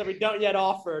service that we don't yet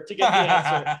offer to get the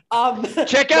answer.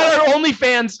 Check out our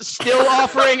OnlyFans, still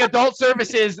offering adult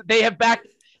services. They have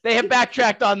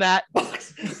backtracked on that.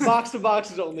 Box to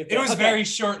box is OnlyFans. It was a very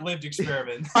short-lived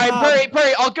experiment. All right,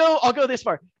 Perry, I'll go this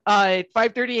far.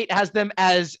 538 has them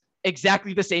as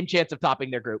exactly the same chance of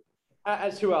topping their group.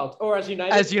 As who else? Or as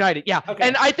United? As United, yeah. Okay.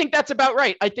 And I think that's about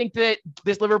right. I think that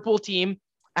this Liverpool team,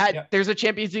 there's a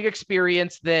Champions League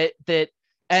experience and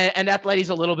Atleti's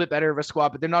a little bit better of a squad,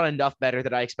 but they're not enough better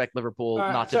that I expect Liverpool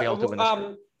not to be able to win this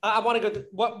group. I want to go.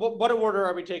 What order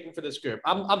are we taking for this group?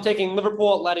 I'm taking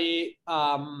Liverpool, Atleti,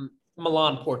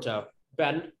 Milan, Porto.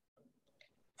 Ben?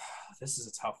 This is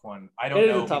a tough one. I don't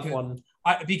know. It is a tough one.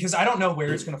 Because I don't know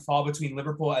where it's going to fall between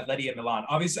Liverpool, Atleti, and Milan.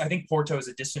 Obviously, I think Porto is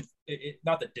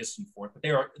not the distant fourth, but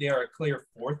they are a clear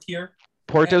fourth here.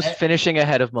 Porto's finishing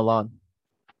ahead of Milan.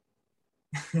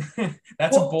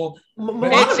 That's a bold.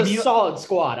 Milan is a solid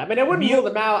squad. I mean, I wouldn't rule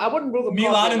them out. I wouldn't rule them out.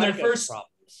 Milan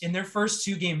in their first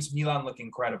 2 games, Milan look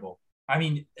incredible. I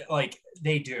mean, like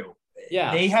they do.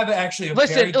 Yeah, they have actually a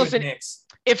very good mix.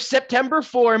 If September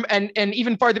form and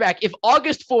even farther back, if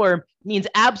August form means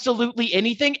absolutely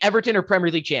anything, Everton are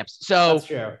Premier League champs. So that's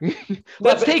true.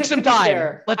 let's take some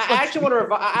time. I actually want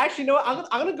to. I actually know. I'm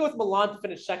going to go with Milan to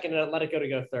finish second and Atletico to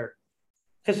go third.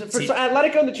 Because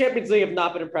Atletico in the Champions League have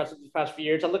not been impressive these past few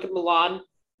years. I look at Milan.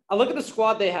 I look at the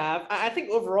squad they have. I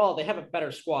think overall they have a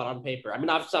better squad on paper. I mean,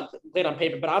 I've played on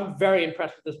paper, but I'm very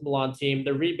impressed with this Milan team.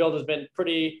 The rebuild has been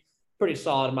pretty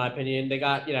solid in my opinion. They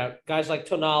got, guys like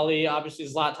Tonali, obviously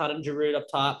Zlatan and Giroud up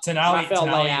top. Tonali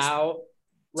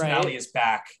is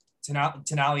back.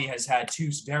 Tonali has had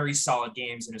 2 very solid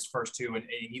games in his first 2, and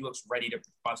he looks ready to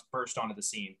burst onto the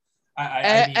scene.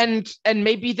 And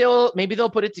maybe they'll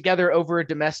put it together over a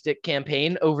domestic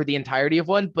campaign over the entirety of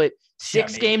one, but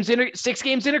 6 games in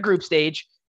a group stage,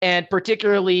 and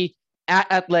particularly at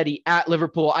Atleti, at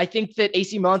Liverpool. I think that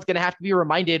AC Milan's going to have to be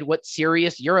reminded what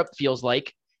serious Europe feels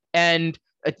like. And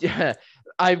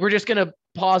we're just going to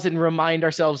pause and remind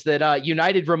ourselves that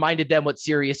United reminded them what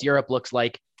serious Europe looks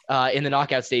like in the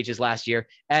knockout stages last year.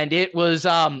 And it was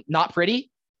not pretty.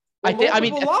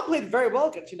 Milan played very well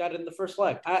against United in the first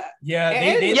leg. But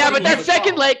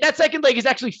that second leg is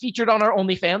actually featured on our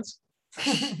OnlyFans.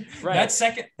 Right.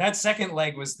 That second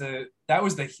leg was the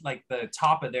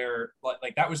top of their,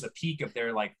 that was the peak of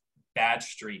their bad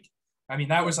streak. I mean,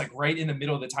 that was right in the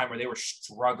middle of the time where they were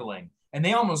struggling. And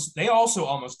they also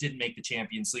almost didn't make the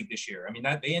Champions League this year. I mean,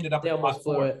 they ended up in the top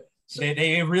 4.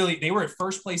 They were at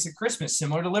first place at Christmas,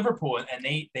 similar to Liverpool, and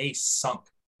they sunk.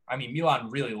 I mean, Milan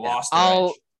really lost their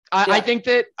edge. I think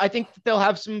that they'll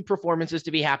have some performances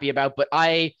to be happy about, but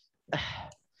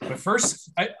But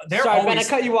first, Ben, I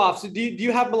cut you off. So do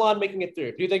you have Milan making it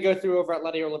through? Do they go through over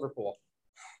Atleti or Liverpool?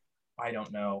 I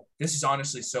don't know. This is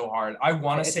honestly so hard. I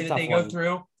want to say that they go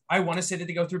through.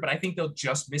 But I think they'll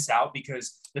just miss out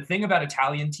because the thing about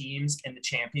Italian teams in the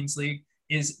Champions League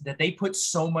is that they put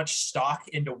so much stock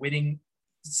into winning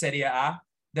Serie A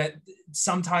that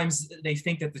sometimes they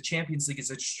think that the Champions League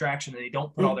is a distraction and they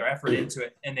don't put all their effort into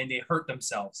it, and then they hurt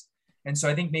themselves. And so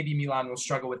I think maybe Milan will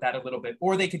struggle with that a little bit,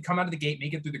 or they could come out of the gate,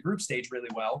 make it through the group stage really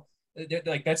well.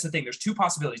 Like, that's the thing. There's two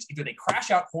possibilities. Either they crash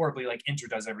out horribly like Inter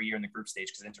does every year in the group stage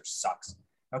because Inter sucks.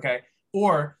 Okay.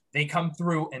 Or they come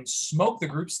through and smoke the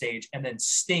group stage and then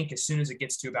stink as soon as it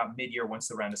gets to about mid-year once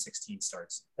the round of 16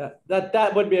 starts.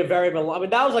 That would be a very Milan. I mean,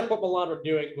 that was like what Milan were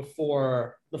doing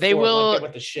before they will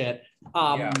with the shit.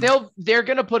 They're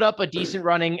gonna put up a decent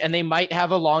running, and they might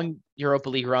have a long Europa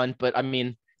League run. But I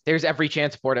mean, there's every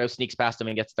chance Porto sneaks past them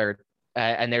and gets third,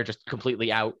 and they're just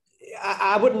completely out.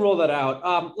 I wouldn't rule that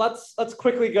out. Let's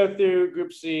quickly go through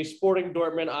Group C: Sporting,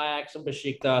 Dortmund, Ajax, and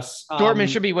Besiktas. Dortmund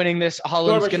should be winning this.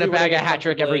 Holland's going to bag a hat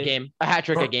trick every game. A hat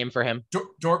trick a game for him.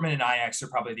 Dortmund and Ajax are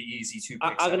probably the easy two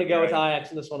picks. I'm going to go with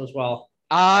Ajax in this one as well.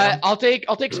 I'll take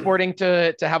Sporting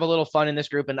to have a little fun in this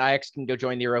group, and Ajax can go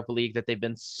join the Europa League that they've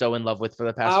been so in love with for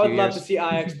the past few years. I would love to see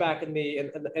Ajax back in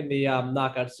the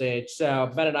knockout stage.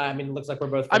 So Ben and I mean, it looks like we're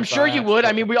both. I'm sure you would.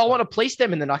 I mean, we all want to place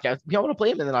them in the knockout. We all want to play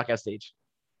them in the knockout stage.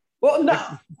 Well, no.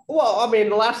 Well, I mean,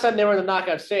 the last time they were in the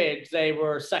knockout stage, they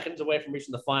were seconds away from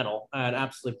reaching the final and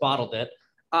absolutely bottled it.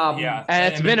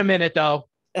 And it's been a minute though.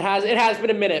 It has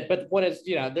been a minute, but when it's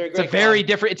they're a great. It's a very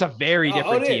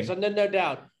different team. So no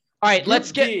doubt. All right,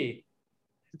 let's get.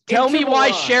 Tell me why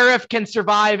Sheriff can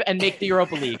survive and make the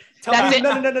Europa League. No.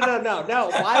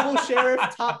 Why will Sheriff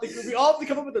top the group? We all have to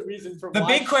come up with a reason for. The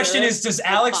big question is: does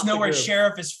Alex know where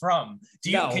Sheriff is from?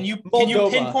 Can you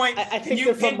pinpoint? I think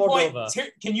they're from Moldova.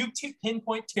 Can you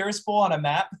pinpoint Tiraspol on a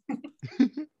map?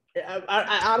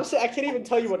 I honestly, I can't even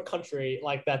tell you what country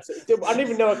like that's. I don't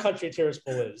even know what country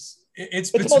Tiraspol is.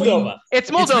 It's Moldova. It's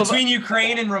Moldova. It's between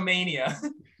Ukraine and Romania.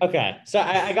 Okay, so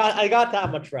I got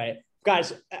that much right,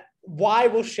 guys. Why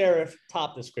will Sheriff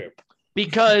top this group?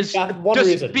 Because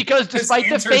despite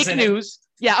the fake news,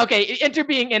 Inter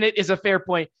being in it is a fair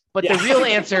point. But the real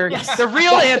answer,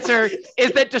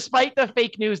 is that despite the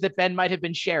fake news that Ben might have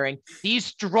been sharing, these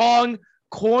strong,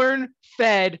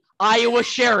 corn-fed Iowa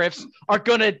sheriffs are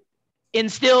going to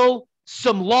instill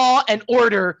some law and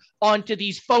order onto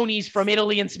these phonies from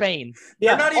Italy and Spain.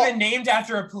 They're not even named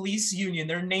after a police union.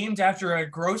 They're named after a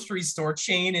grocery store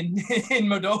chain in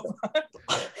Moldova.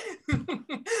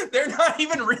 They're not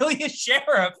even really a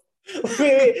sheriff.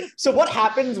 Wait. So what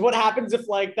happens? What happens if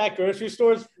like that grocery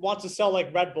store wants to sell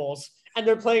like Red Bulls and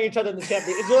they're playing each other in the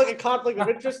championship? Is there like a conflict of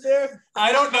interest there?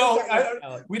 I don't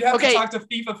know. We'd have to talk to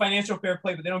FIFA Financial Fair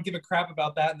Play, but they don't give a crap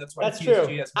about that, and that's why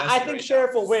TSG has I think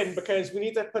Sheriff will win because we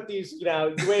need to put these,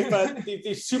 UEFA,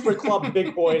 these super club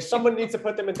big boys. Someone needs to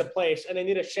put them into place, and they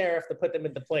need a sheriff to put them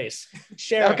into place.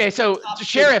 Sheriff. Okay, so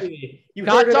Sheriff,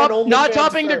 not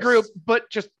topping the group, but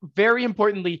just very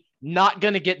importantly, not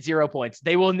going to get 0 points.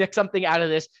 They will nick something out of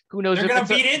this. Who knows? They're going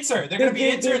to beat Inter. They're going to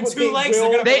beat Inter in 2 legs.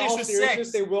 They're going to beat Inter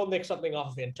 6. They will nick something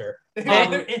off Inter.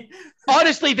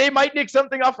 Honestly, they might nick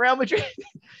something off Real Madrid.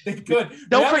 They could.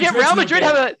 Don't forget, Real Madrid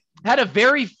had a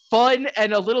very fun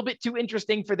and a little bit too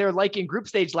interesting for their liking group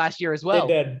stage last year as well.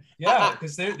 They did. Yeah,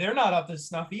 because they're not up to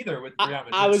snuff either with Real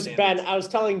Madrid. I was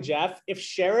telling Jeff, if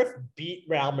Sheriff beat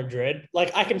Real Madrid,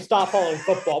 like I can stop following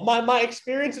football. My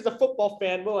experience as a football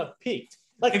fan will have peaked.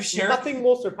 Like if nothing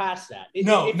will surpass that.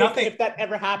 Nothing. If that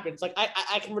ever happens, like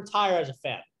I can retire as a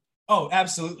fan. Oh,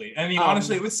 absolutely. I mean,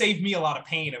 honestly, it would save me a lot of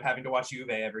pain of having to watch Juve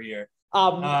every year.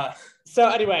 So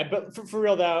anyway, but for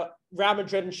real though, Real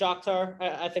Madrid and Shakhtar,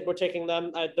 I think we're taking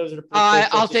them. Those are the.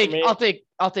 I'll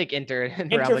take Inter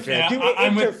and Real Madrid. Yeah,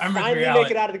 I'm with Real.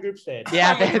 Make it out of the group stage.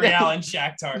 Yeah, I'm with Real and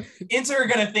Shakhtar. Inter are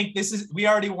gonna think we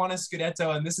already won a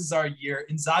Scudetto and this is our year.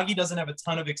 Inzaghi doesn't have a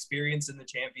ton of experience in the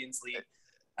Champions League.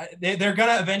 They're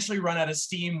gonna eventually run out of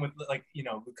steam with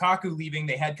Lukaku leaving.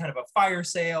 They had kind of a fire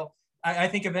sale. I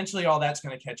think eventually all that's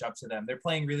going to catch up to them. They're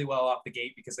playing really well off the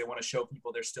gate because they want to show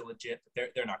people they're still legit, but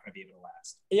they're not going to be able to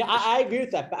last. Yeah, I agree with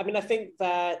that. But I mean, I think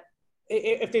that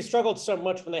if they struggled so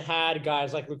much when they had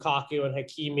guys like Lukaku and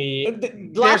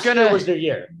Hakimi, last year was their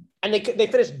year, and they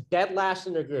finished dead last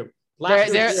in their group.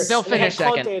 They'll finish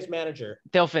second. Conte as manager.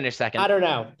 They'll finish second. I don't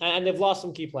know, and they've lost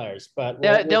some key players, but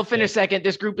they'll finish second.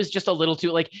 This group is just a little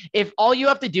too if all you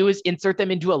have to do is insert them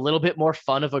into a little bit more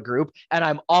fun of a group, and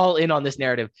I'm all in on this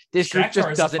narrative. This group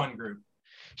just doesn't. A fun group.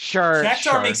 Sure.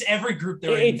 Shakhtar makes every group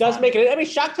there. It does make it. I mean,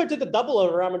 Shakhtar did the double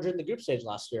over Real Madrid in the group stage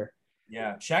last year.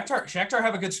 Yeah, Shakhtar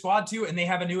have a good squad too, and they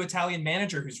have a new Italian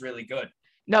manager who's really good.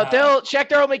 No,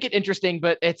 Shakhtar will make it interesting,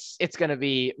 but it's going to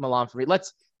be Milan for me.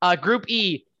 Let's Group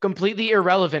E, completely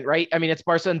irrelevant, right? I mean, it's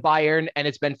Barca and Bayern, and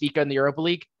it's Benfica in the Europa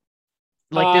League.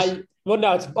 Well, no,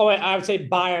 I would say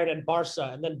Bayern and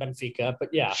Barca, and then Benfica. But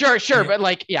yeah, sure.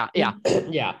 But yeah.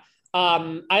 Yeah.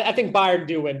 I think Bayern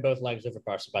do win both legs over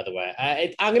Barca. By the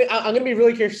way, I'm gonna be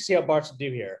really curious to see how Barca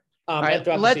do here. All right,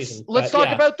 throughout the season. let's talk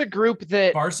about the group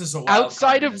that Barca's a wild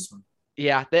outside card in of this one.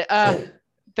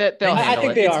 that they'll I handle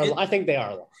think it. they are. I think they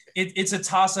are. It's a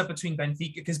toss up between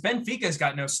Benfica because Benfica's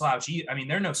got no slouch. I mean,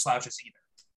 they're no slouches either.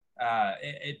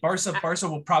 Barca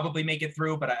will probably make it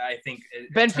through, but I think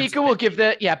Benfica will give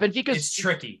Benfica's it's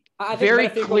tricky. I think very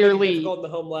Benfica clearly difficult in the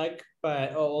home leg,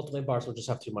 but ultimately Barca will just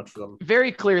have too much for them.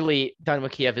 very clearly Dynamo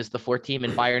Kiev is the fourth team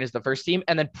and Bayern is the first team,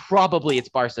 and then probably it's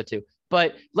Barca too.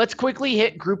 But let's quickly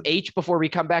hit Group H before we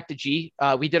come back to G.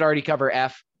 We did already cover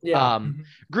F. Yeah.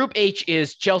 Group H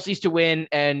is Chelsea's to win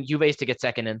and Juve's to get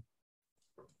second in.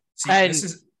 See, And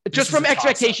this is from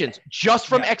expectations. Just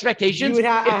from expectations.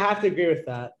 I have to agree with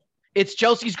that. It's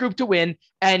Chelsea's group to win,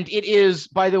 and it is,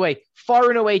 by the way, far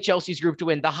and away Chelsea's group to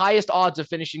win. The highest odds of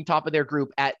finishing top of their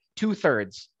group at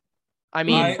 2/3. I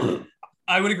mean,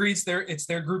 I would agree. It's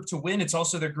their group to win. It's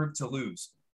also their group to lose.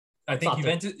 I think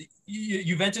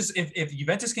Juventus, if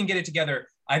Juventus can get it together,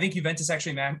 I think Juventus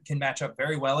actually can match up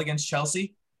very well against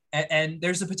Chelsea. And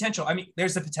there's the potential. I mean,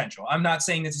 there's the potential. I'm not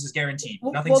saying this is guaranteed.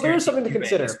 Nothing's there is guaranteed something to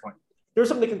consider. There's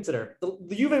something to consider.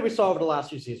 The Juve we saw over the last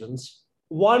few seasons,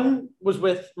 one was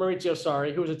with Maurizio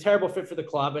Sarri, who was a terrible fit for the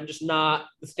club and just not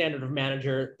the standard of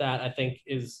manager that I think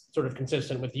is sort of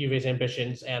consistent with Juve's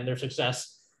ambitions and their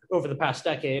success over the past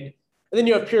decade. And then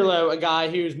you have Pirlo, a guy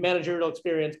whose managerial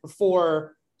experience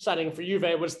before signing for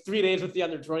Juve was 3 days with the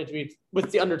under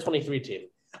 23 team.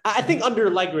 I think under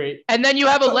Allegri. And then you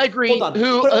have Allegri,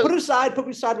 who put aside what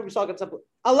we saw against Empoli.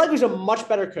 Allegri's a much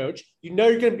better coach. You know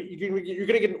you're gonna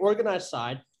get an organized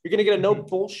side. You're gonna get a no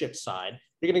bullshit side.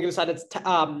 You're gonna get a side that's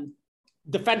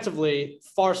defensively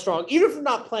far strong. Even if they're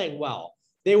not playing well,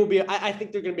 they will be. I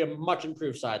think they're gonna be a much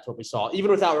improved side to what we saw,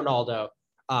 even without Ronaldo.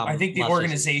 I think the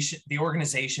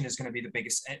organization is going to be the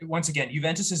biggest. Once again,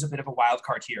 Juventus is a bit of a wild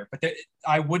card here, but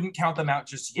I wouldn't count them out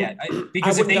just yet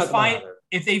because if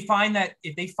they find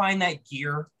that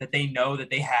gear that they know that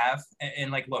they have,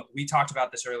 and like, look, we talked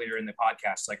about this earlier in the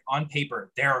podcast. Like on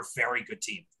paper, they're a very good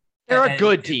team. They're a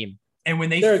good team, and when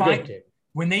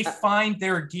they find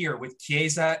their gear with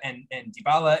Chiesa and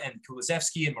Dybala and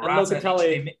Kulusevski and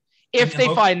Morata, if they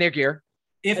find their gear,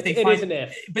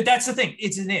 but that's the thing,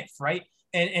 it's an if, right?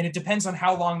 And it depends on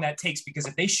how long that takes, because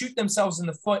if they shoot themselves in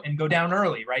the foot and go down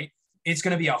early, right, it's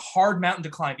going to be a hard mountain to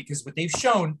climb, because what they've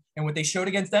shown and what they showed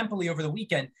against Empoli over the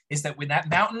weekend is that when that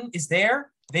mountain is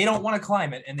there, they don't want to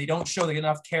climb it, and they don't show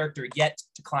enough character yet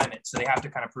to climb it. So they have to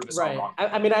kind of prove us all wrong.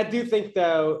 I mean, I do think,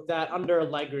 though, that under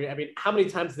Allegri, I mean, how many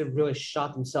times have they really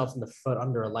shot themselves in the foot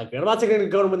under Allegri? I'm not saying they're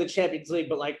going to go to win the Champions League,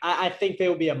 but like I think they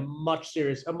will be a much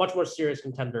more serious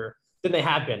contender than they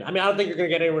have been. I mean, I don't think you're going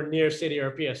to get anywhere near City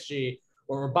or PSG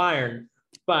or Bayern,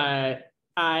 but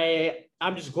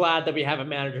I'm just glad that we have a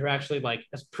manager who actually like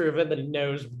has proven that he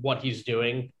knows what he's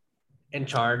doing in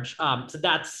charge. So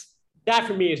that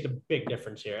for me is the big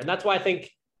difference here. And that's why I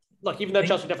think, look, even though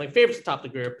Chelsea definitely favors the top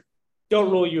of the group, don't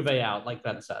rule Juve out, like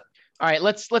Ben said. All right,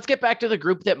 let's get back to the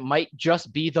group that might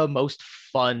just be the most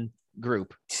fun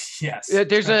group. Yes.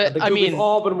 We've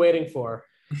all been waiting for.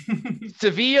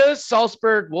 Sevilla,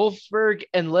 Salzburg, Wolfsburg,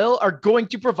 and Lille are going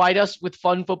to provide us with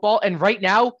fun football. And right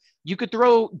now, you could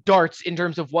throw darts in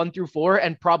terms of 1 through 4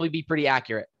 and probably be pretty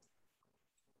accurate.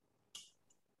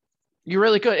 You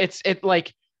really could.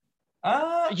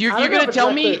 You're gonna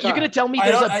tell me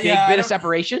there's a big bit of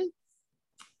separation?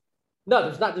 No,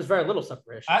 there's not. There's very little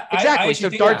separation. Exactly. So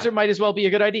darts might as well be a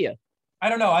good idea. I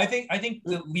don't know. I think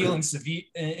the Lille and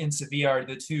Sevilla are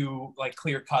the two like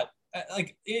clear cut.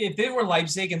 Like if they were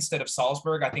Leipzig instead of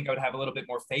Salzburg, I think I would have a little bit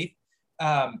more faith.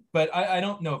 But I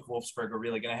don't know if Wolfsburg are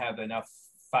really going to have enough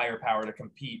firepower to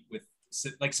compete with,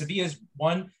 like, Sevilla's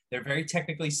one. They're very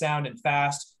technically sound and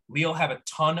fast. Lille have a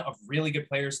ton of really good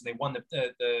players, and they won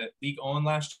the Ligue 1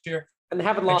 last year. And they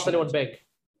haven't lost anyone big.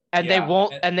 And they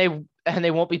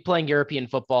won't be playing European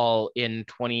football in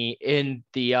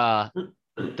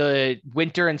the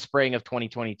winter and spring of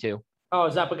 2022. Oh,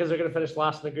 is that because they're going to finish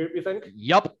last in the group, you think?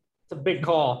 Yup. It's a big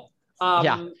call.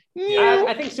 Yeah.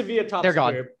 I think Sevilla tops the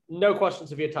group. No question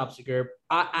Sevilla tops the group.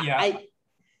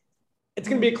 It's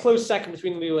going to be a close second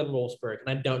between Lille and Wolfsburg, and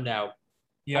I don't know.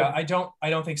 Yeah, I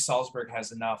don't think Salzburg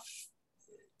has enough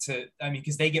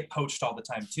because they get poached all the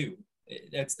time too.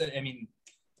 That's the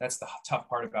tough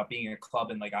part about being a club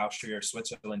in like Austria or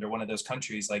Switzerland or one of those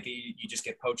countries. Like you just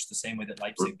get poached the same way that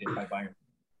Leipzig did by Bayern.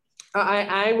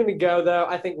 I'm going to go, though.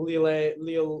 I think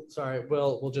Lille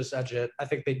will just edge it. I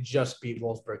think they just beat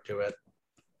Wolfsburg to it.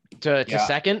 To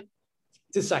second?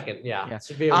 To second, yeah.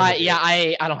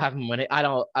 I don't have them win it. I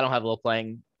don't have Lille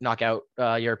playing knockout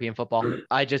European football.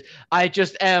 I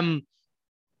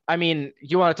I mean,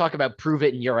 you want to talk about prove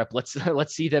it in Europe?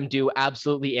 Let's see them do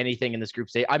absolutely anything in this group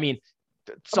stage. I mean,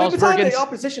 Salzburg and the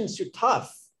opposition's too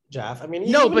tough, Jeff. I mean,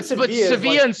 no, but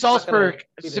Sevilla and Salzburg,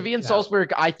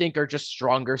 Salzburg, I think are just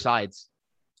stronger sides.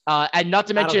 And not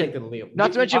to mention,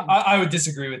 I would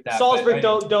disagree with that. Salzburg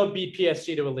don't beat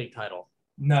PSG to a league title.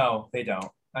 No, they don't.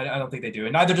 I don't think they do,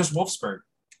 and neither does Wolfsburg.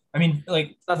 I mean,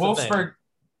 like That's Wolfsburg,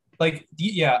 like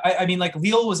I mean, like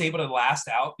Lille was able to last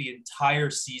out the entire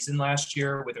season last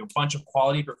year with a bunch of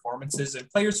quality performances and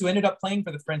players who ended up playing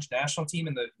for the French national team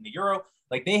in the Euro.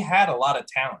 Like they had a lot of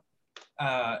talent.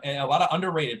 And a lot of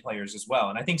underrated players as well.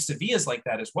 And I think Sevilla's like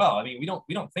that as well. I mean, we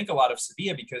don't think a lot of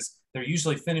Sevilla because they're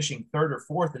usually finishing third or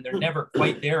fourth and they're never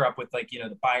quite there up with like,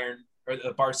 the Bayern or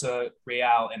the Barca,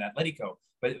 Real and Atletico.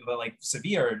 But like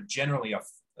Sevilla are generally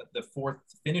the fourth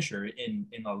finisher in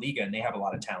La Liga and they have a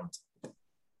lot of talent.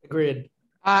 Agreed.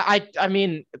 I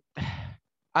mean,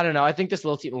 I don't know. I think this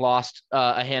little team lost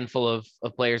a handful of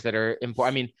players that are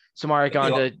important. I mean, Samari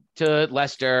gone to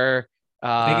Leicester.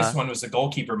 Biggest one was the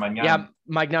goalkeeper, Maignan. Yeah,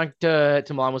 Maignan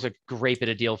to Milan was a great bit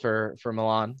of deal for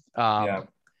Milan. But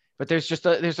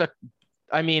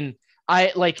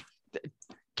I like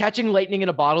catching lightning in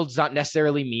a bottle does not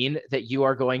necessarily mean that you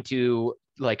are going to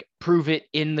like prove it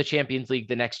in the Champions League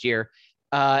the next year.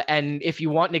 And if you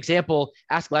want an example,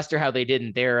 ask Leicester how they did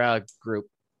in their group.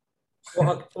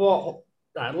 Well,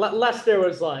 Leicester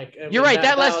was like. You're right.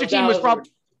 That Leicester team was probably.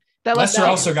 Leicester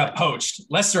also got poached.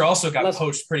 Leicester also got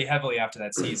poached pretty heavily after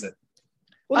that season.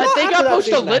 Well, they got poached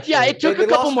a little. Yeah, it took a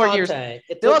couple more years. They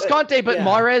lost Conte, but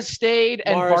Mahrez stayed,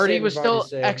 and Vardy was still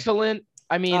excellent.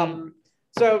 I mean,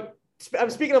 so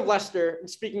I'm speaking of Leicester and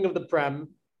speaking of the Prem.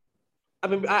 I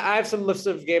mean, I have some lists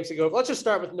of games to go. Let's just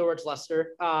start with Norwich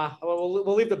Leicester.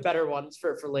 We'll leave the better ones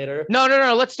for later. No.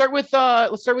 Let's start with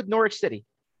Norwich City.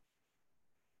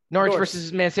 Norwich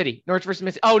versus Man City. Norwich versus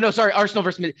Man City. Oh, no, sorry. Arsenal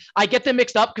versus Man City. I get them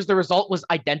mixed up because the result was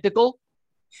identical.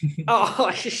 Oh,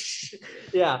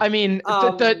 yeah. I mean,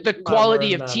 the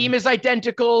quality of team is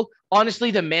identical.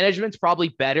 Honestly, the management's probably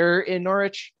better in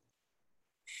Norwich.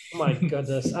 Oh my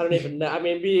goodness. I don't even know. I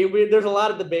mean, we there's a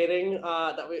lot of debating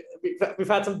that we've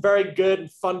had some very good and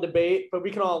fun debate, but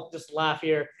we can all just laugh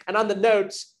here. And on the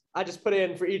notes, I just put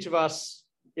in for each of us,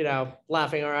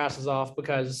 laughing our asses off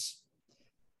because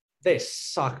they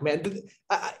suck, man.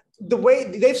 The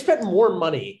way they've spent more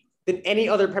money than any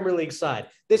other Premier League side.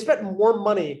 They spent more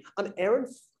money on Aaron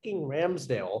fucking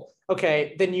Ramsdale,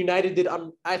 than United did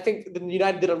on. I think than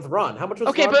United did on Varane. How much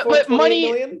was but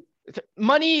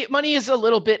money is a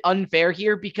little bit unfair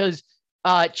here because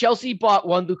Chelsea bought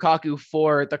one Lukaku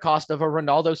for the cost of a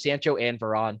Ronaldo, Sancho, and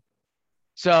Varane.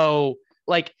 So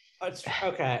like,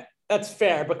 okay. That's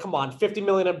fair, but come on, 50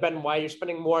 million on Ben White. You're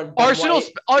spending more on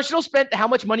Arsenal spent how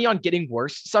much money on getting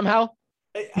worse somehow?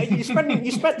 You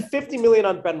spent 50 million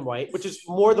on Ben White, which is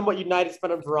more than what United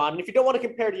spent on Varane. And if you don't want to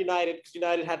compare to United, because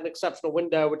United had an exceptional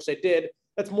window, which they did,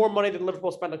 that's more money than Liverpool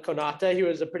spent on Konate. He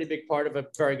was a pretty big part of a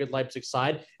very good Leipzig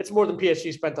side. It's more than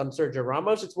PSG spent on Sergio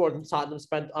Ramos. It's more than Tottenham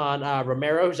spent on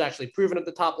Romero, who's actually proven at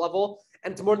the top level.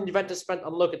 And it's more than Juventus spent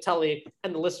on Locatelli,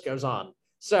 and the list goes on.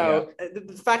 So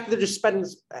the fact that they're just spending,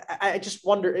 I just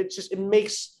wonder, it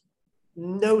makes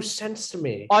no sense to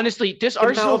me. Honestly, this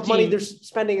Arsenal team, money they're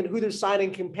spending and who they're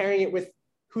signing, comparing it with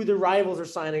who their rivals are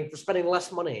signing for spending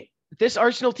less money. This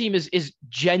Arsenal team is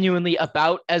genuinely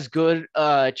about as good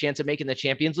a chance of making the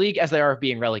Champions League as they are of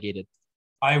being relegated.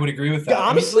 I would agree with that. Yeah,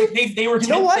 honestly, I mean, they were. You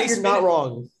know what? You're not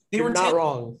wrong. They were not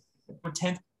wrong. They were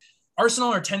 10th. Arsenal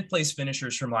are 10th place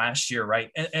finishers from last year,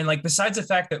 right? And like, besides the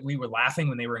fact that we were laughing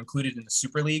when they were included in the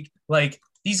Super League, like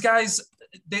these guys,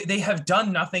 they have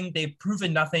done nothing. They've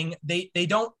proven nothing. They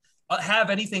don't have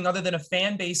anything other than a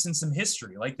fan base and some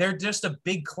history. Like they're just a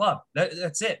big club.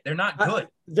 That's it. They're not good.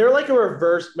 They're like a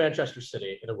reverse Manchester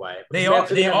City in a way. They are.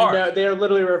 They are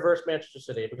literally reverse Manchester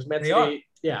City because Man City,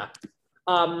 yeah.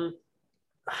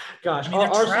 Gosh, I mean,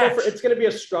 Arsenal, it's going to be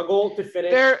a struggle to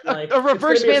finish. A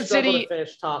reverse Man City.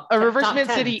 A reverse Man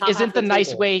City isn't the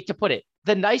nice way to put it.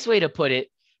 The nice way to put it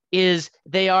is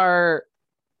they are.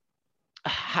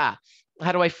 How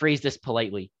do I phrase this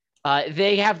politely?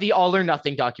 They have the All or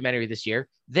Nothing documentary this year.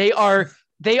 They are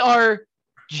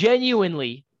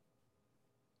genuinely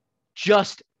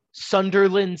just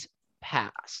Sunderland's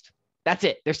past. That's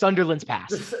it. They're Sunderland's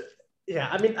past. Yeah,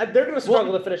 I mean, they're going to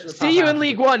struggle to finish in the top. See you in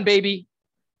League One, baby.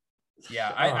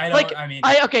 Yeah, I don't. I mean,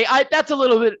 that's a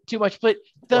little bit too much, but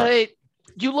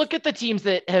you look at the teams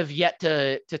that have yet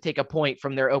to take a point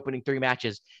from their opening 3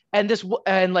 matches, and this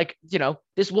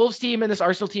Wolves team and this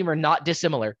Arsenal team are not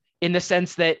dissimilar in the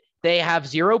sense that they have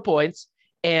 0 points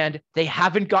and they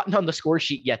haven't gotten on the score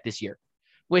sheet yet this year,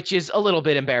 which is a little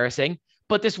bit embarrassing.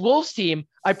 But this Wolves team,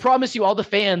 I promise you, all the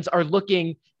fans are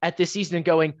looking at this season and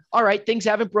going, all right, things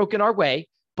haven't broken our way,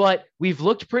 but we've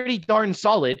looked pretty darn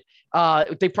solid.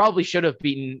 They probably should have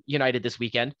beaten United this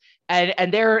weekend.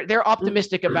 And they're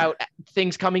optimistic about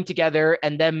things coming together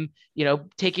and them,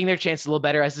 taking their chance a little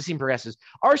better as the season progresses.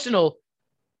 Arsenal,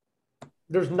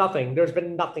 there's nothing. There's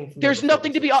been nothing. There's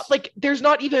nothing to be like. There's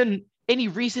not even any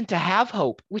reason to have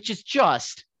hope, which is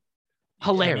just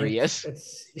hilarious.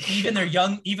 Even their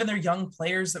young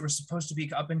players that were supposed to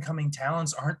be up and coming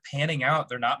talents aren't panning out.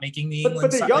 They're not making the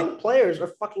England. But the young players are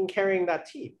fucking carrying that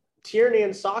team. Tierney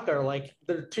and Saka are like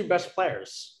the two best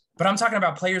players. But I'm talking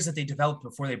about players that they developed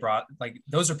before they brought, like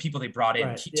those are people they brought in.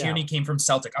 Right, Tierney came from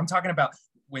Celtic. I'm talking about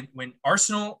when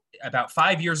Arsenal about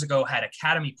 5 years ago had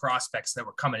academy prospects that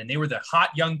were coming and they were the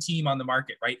hot young team on the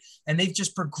market, right? And they've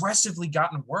just progressively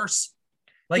gotten worse.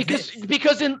 Like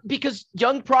because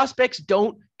young prospects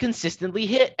don't consistently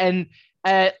hit, and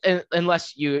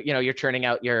unless you're churning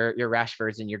out your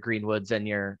Rashfords and your Greenwoods and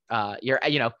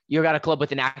you got a club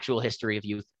with an actual history of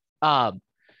youth.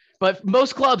 But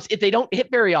most clubs, if they don't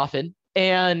hit very often,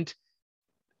 and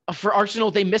for Arsenal,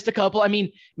 they missed a couple. I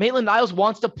mean, Maitland-Niles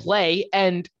wants to play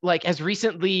and like has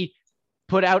recently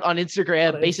put out on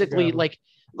Instagram, basically like,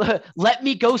 let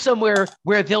me go somewhere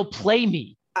where they'll play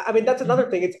me. I mean, that's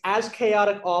another thing. It's as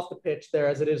chaotic off the pitch there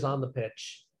as it is on the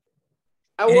pitch.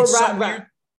 It's so weird.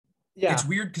 Yeah, it's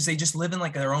weird because they just live in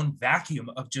like their own vacuum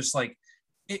of just like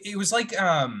it was like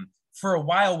for a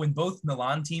while when both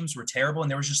Milan teams were terrible and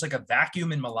there was just like a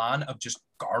vacuum in Milan of just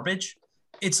garbage.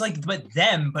 It's like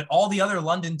but all the other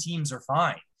London teams are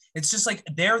fine. It's just like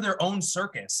they're their own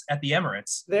circus at the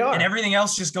Emirates. They are. And everything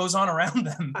else just goes on around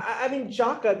them. I mean,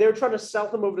 Xhaka, they were trying to sell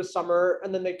him over the summer,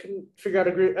 and then they couldn't figure out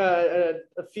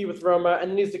a fee with Roma, and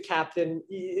then he's the captain.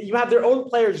 You have their own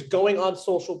players going on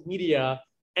social media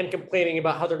and complaining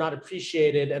about how they're not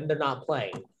appreciated and they're not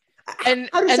playing. And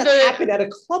how does that happen at a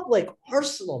club like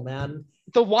Arsenal, man?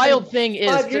 The wild thing is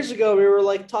 5 years ago, we were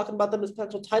like talking about them as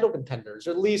potential title contenders,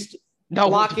 or at least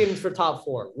lock-ins for top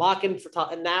four,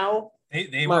 and now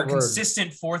they were a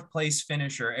consistent fourth place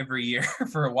finisher every year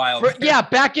for a while.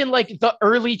 Back in like the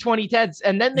early 2010s,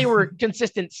 and then they were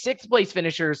consistent sixth place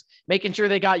finishers, making sure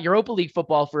they got Europa League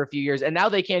football for a few years, and now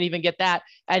they can't even get that.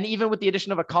 And even with the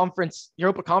addition of a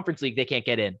Europa Conference League, they can't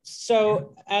get in.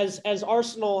 So as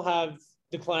Arsenal have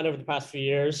declined over the past few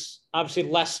years, obviously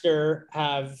Leicester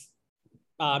have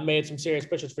made some serious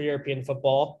pushes for European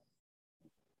football.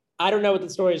 I don't know what the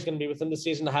story is going to be with them this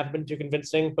season. I haven't been too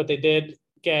convincing, but they did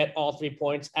get all 3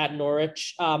 points at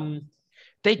Norwich.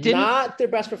 They did not their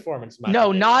best performance.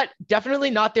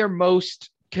 Definitely not their most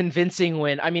convincing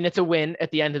win. I mean, it's a win at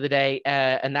the end of the day,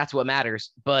 and that's what matters.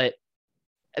 But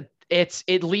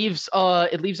it leaves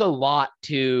a lot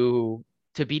to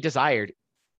be desired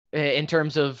in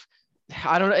terms of.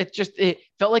 I don't know. It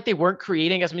felt like they weren't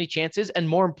creating as many chances. And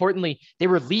more importantly, they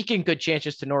were leaking good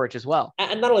chances to Norwich as well.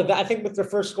 And not only that, I think with their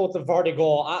first goal, the Vardy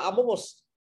goal, I'm almost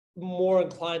more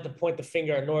inclined to point the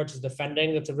finger at Norwich's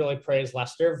defending than to really praise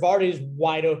Leicester. Vardy's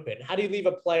wide open. How do you leave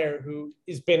a player who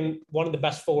has been one of the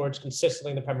best forwards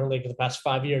consistently in the Premier League for the past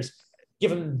 5 years, give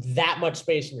him that much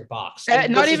space in your box?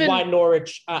 Is why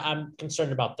Norwich, I'm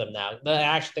concerned about them now. I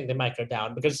actually think they might go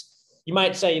down because you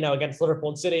might say, against Liverpool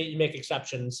and City, you make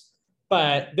exceptions.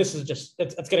 But this is just,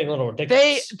 it's getting a little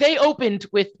ridiculous. They opened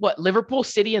with Liverpool,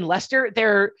 City, and Leicester.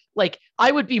 They're like,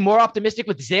 I would be more optimistic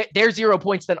with their 0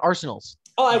 points than Arsenal's.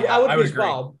 Oh, I would be as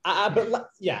well.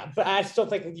 But I still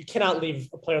think you cannot leave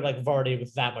a player like Vardy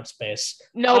with that much space.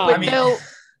 No, but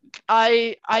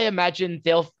I imagine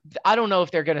I don't know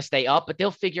if they're going to stay up, but they'll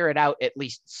figure it out at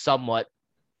least somewhat.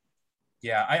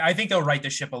 Yeah, I think they'll right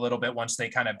the ship a little bit once they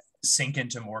kind of sink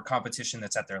into more competition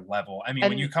that's at their level. I mean,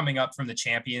 when you're coming up from the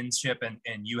championship and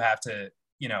you have to,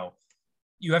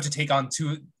 you have to take on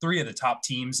 2-3 of the top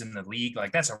teams in the league,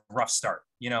 like that's a rough start.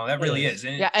 That really is.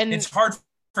 And it's hard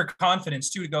for confidence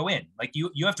too to go in. Like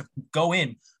you have to go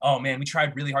in. Oh man, we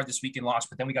tried really hard this week and lost,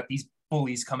 but then we got these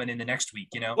bullies coming in the next week.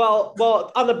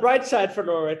 Well, on the bright side for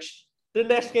Norwich, the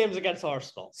next game is against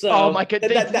Arsenal. So oh my God,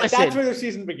 that's where the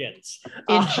season begins.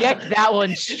 Inject that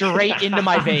one straight into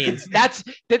my veins. That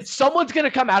someone's going to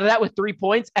come out of that with 3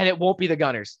 points, and it won't be the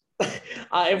Gunners.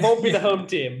 It won't be the home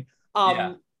team.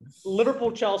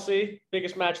 Liverpool-Chelsea,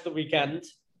 biggest match of the weekend.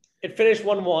 It finished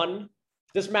 1-1.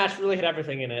 This match really had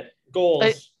everything in it.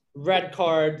 Goals, red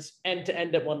cards,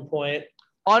 end-to-end at one point.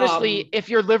 Honestly, if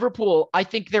you're Liverpool, I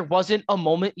think there wasn't a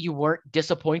moment you weren't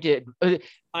disappointed.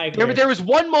 I agree. There was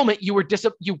one moment you weren't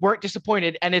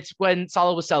disappointed, and it's when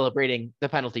Salah was celebrating the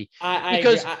penalty.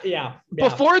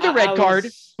 Before the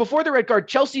red card,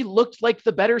 Chelsea looked like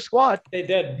the better squad. They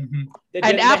did.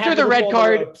 And after the red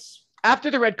card,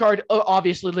 after the red card,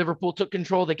 obviously Liverpool took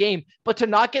control of the game, but to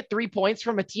not get 3 points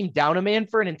from a team down a man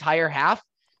for an entire half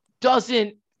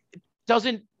doesn't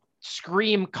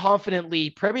scream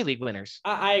confidently Premier League winners.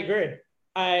 I agree.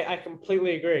 I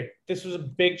completely agree. This was a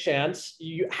big chance.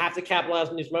 You have to capitalize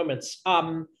on these moments.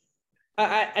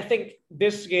 I think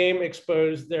this game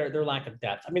exposed their lack of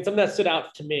depth. I mean, something that stood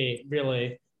out to me,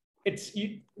 really, it's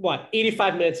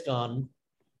 85 minutes gone.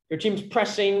 Your team's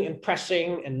pressing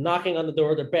and knocking on the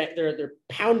door. They're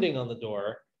pounding on the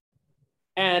door.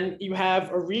 And you have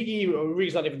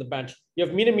Origi's not even the bench. You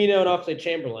have Minamino and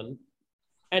Oxlade-Chamberlain.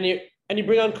 And you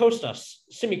bring on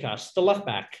Tsimikas, the left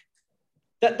back.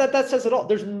 That says it all.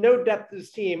 There's no depth to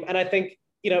this team. And I think,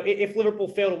 if Liverpool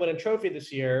fail to win a trophy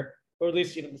this year, or at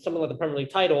least something like the Premier League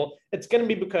title, it's going to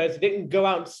be because they didn't go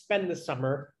out and spend this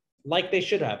summer like they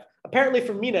should have. Apparently,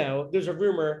 Firmino, there's a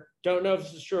rumor, don't know if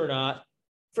this is true or not,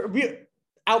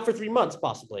 out for 3 months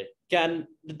possibly. Again,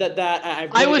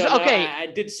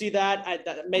 I did see that.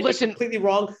 That may be completely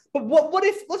wrong. But what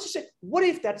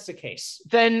if that's the case?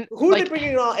 Then who are they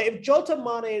bringing on? If Jota,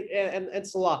 Mane, and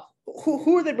Salah,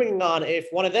 who are they bringing on if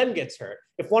one of them gets hurt?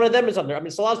 If one of them is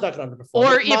Salah's not going to underperform.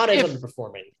 Or if Mane is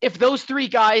underperforming. If those 3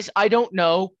 guys, I don't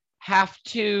know, have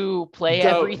to play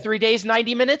every 3 days,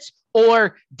 90 minutes,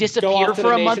 or disappear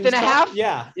for a month and a half.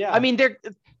 Yeah. I mean,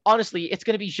 honestly, it's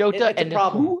going to be Jota and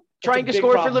who trying to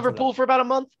score for Liverpool for about a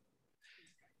month.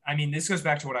 I mean, this goes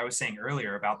back to what I was saying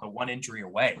earlier about the one injury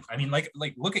away. I mean, like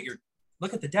look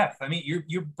at the depth. I mean,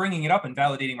 you're bringing it up and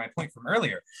validating my point from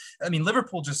earlier. I mean,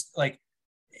 Liverpool just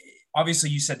obviously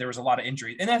you said there was a lot of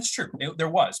injury, and that's true. There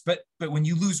was, but when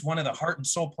you lose one of the heart and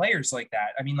soul players like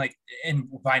that, I mean, and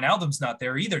Wijnaldum's not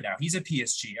there either now. He's at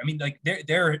PSG. I mean,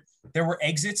 there were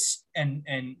exits and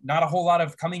not a whole lot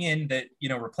of coming in that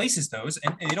replaces those,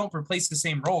 and they don't replace the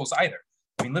same roles either.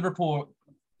 I mean, Liverpool,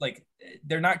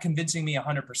 they're not convincing me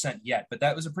 100% yet, but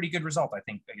that was a pretty good result, I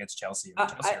think, against Chelsea.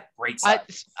 Chelsea are great side.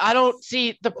 I don't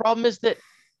see the problem is that,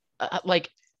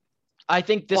 I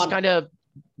think this kind of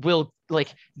will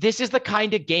this is the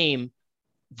kind of game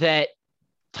that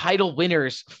title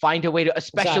winners find a way to,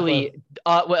 especially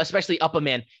up a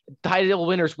man. Title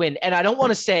winners win, and I don't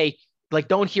want to say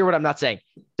don't hear what I'm not saying.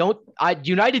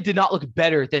 United did not look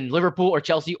better than Liverpool or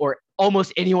Chelsea or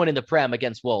almost anyone in the Prem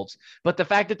against Wolves. But the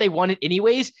fact that they won it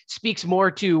anyways speaks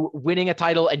more to winning a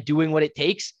title and doing what it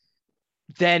takes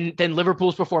than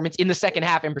Liverpool's performance in the second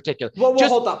half in particular. Well,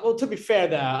 hold on. Well, to be fair,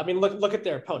 though, I mean, look at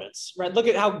their opponents, right? Look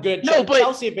at how good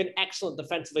Chelsea have been excellent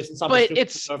defensively since. But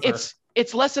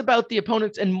it's less about the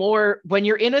opponents and more when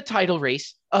you're in a title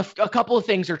race. A couple of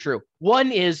things are true.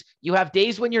 One is you have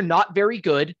days when you're not very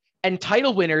good, and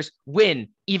title winners win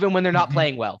even when they're not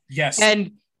playing well. Yes,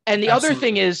 and the other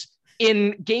thing is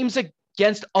in games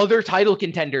against other title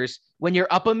contenders, when you're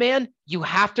up a man, you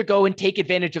have to go and take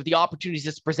advantage of the opportunities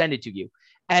that's presented to you.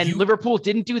 And Liverpool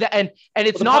didn't do that. And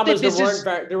it's not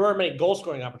that there weren't many goal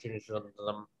scoring opportunities for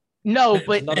them. No,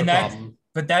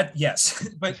 yes.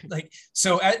 But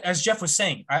so as Jeff was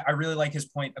saying, I really like his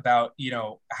point about,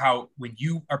 how when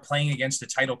you are playing against a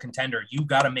title contender, you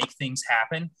got to make things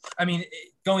happen. I mean,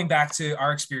 going back to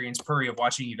our experience, Puri, of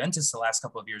watching Juventus the last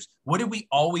couple of years, what did we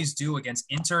always do against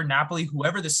Inter, Napoli,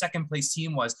 whoever the second place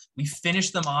team was? We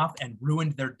finished them off and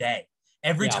ruined their day.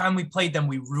 Every time we played them,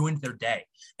 we ruined their day.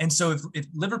 And so if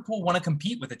Liverpool want to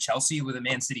compete with a Chelsea, with a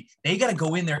Man City, they got to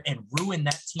go in there and ruin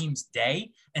that team's day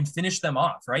and finish them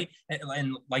off, right?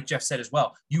 And like Jeff said as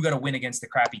well, you got to win against the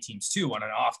crappy teams too on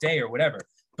an off day or whatever.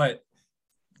 But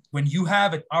when you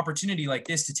have an opportunity like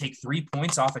this to take 3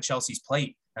 points off of Chelsea's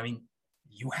plate, I mean,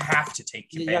 you have to take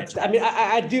advantage. I mean,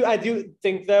 I do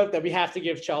think, though, that we have to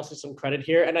give Chelsea some credit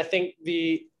here. And I think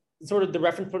the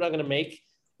reference point I'm going to make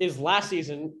is last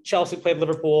season, Chelsea played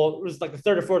Liverpool. It was the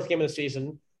third or fourth game of the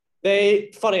season.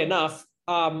 They, funny enough,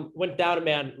 went down a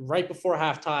man right before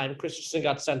halftime. Christensen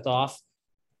got sent off.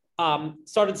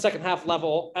 Started second half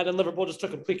level, and then Liverpool just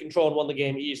took complete control and won the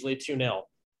game easily 2-0.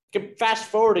 Fast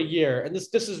forward a year, and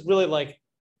this is really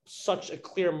such a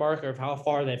clear marker of how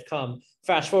far they've come.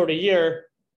 Fast forward a year,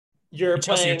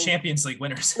 Chelsea are Champions League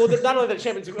winners. Well, not only the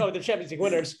Champions League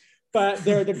winners, but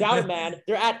they're down a man.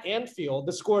 They're at Anfield.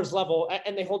 The score is level,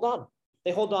 and they hold on.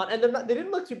 And they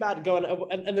didn't look too bad going.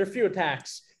 And there are few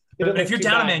attacks. But if you're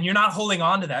down a man, you're not holding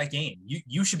on to that game.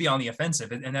 You should be on the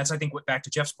offensive, and that's, I think, back to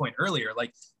Jeff's point earlier.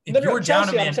 Down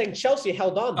a man, I'm saying Chelsea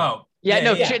held on. Oh,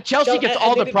 Chelsea gets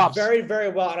all the props very, very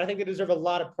well, and I think they deserve a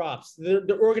lot of props.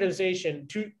 The organization,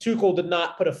 Tuchel did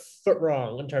not put a foot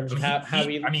wrong in terms of how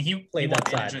he played that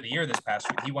side. Manager of the year this past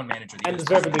week. He won manager of the year, and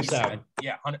deservedly so.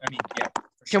 Yeah, I mean, yeah.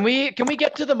 Can we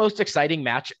get to the most exciting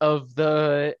match of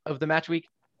the match week?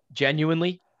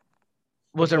 Genuinely,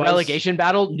 was a relegation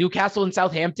battle. Newcastle and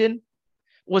Southampton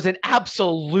was an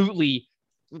absolutely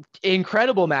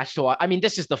incredible match to watch. I mean,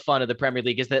 this is the fun of the Premier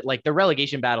League, is that like the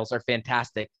relegation battles are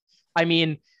fantastic. I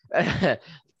mean,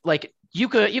 like you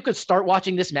could start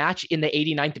watching this match in the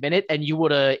 89th minute and you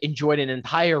would have enjoyed an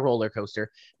entire roller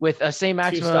coaster with a same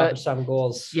match. 7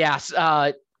 goals. Yes.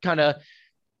 Kind of,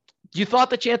 you thought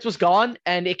the chance was gone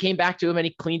and it came back to him and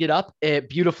he cleaned it up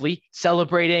beautifully,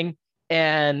 celebrating.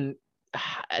 And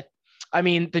I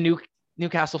mean, the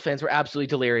Newcastle fans were absolutely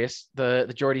delirious.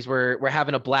 The Geordies were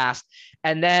having a blast.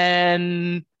 And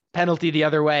then penalty the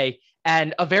other way,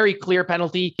 and a very clear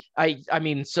penalty. I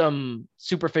mean, some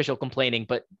superficial complaining,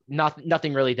 but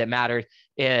nothing really that mattered.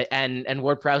 And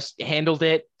Ward-Prowse handled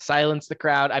it, silenced the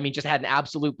crowd. I mean, just had an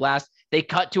absolute blast. They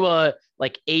cut to a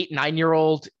like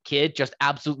 8-9-year-old kid just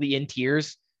absolutely in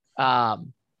tears.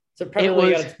 So Premier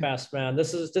League at its best, man.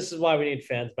 This is why we need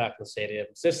fans back in the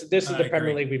stadiums. This is the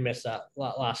Premier League we missed out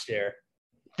last year.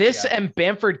 This and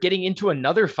Bamford getting into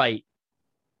another fight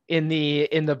in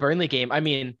the Burnley game. I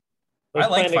mean, I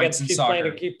like fights in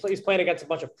soccer. He's playing against a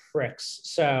bunch of pricks.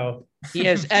 So he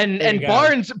is, and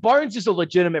Barnes is a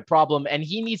legitimate problem, and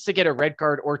he needs to get a red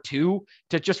card or two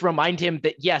to just remind him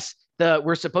that yes,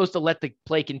 we're supposed to let the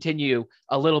play continue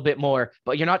a little bit more,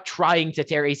 but you're not trying to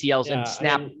tear ACLs and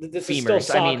snap this femurs. Is still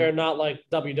soccer, not like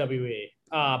WWE.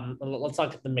 Let's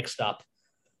not get them mixed up.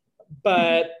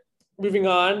 But moving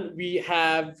on, we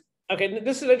have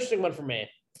this is an interesting one for me.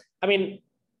 I mean,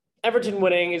 Everton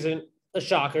winning isn't a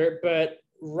shocker, but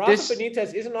Rafa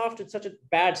Benitez isn't off to such a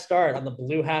bad start on the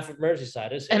blue half of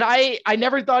Merseyside, is he? And I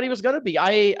never thought he was going to be.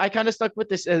 I kind of stuck with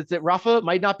this, that Rafa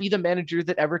might not be the manager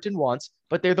that Everton wants,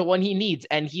 but they're the one he needs.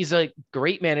 And he's a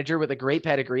great manager with a great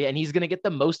pedigree, and he's going to get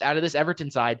the most out of this Everton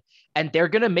side. And they're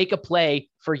going to make a play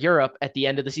for Europe at the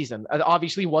end of the season.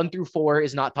 Obviously, 1 through 4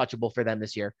 is not touchable for them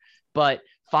this year, but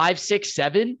 5, 6,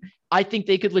 7, I think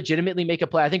they could legitimately make a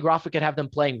play. I think Rafa could have them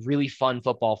playing really fun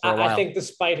football for a while. I think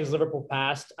despite his Liverpool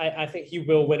past, I think he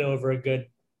will win over a good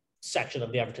section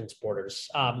of the Everton supporters.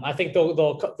 I think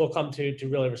they'll come to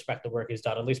really respect the work he's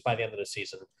done, at least by the end of the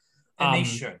season. And they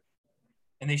should.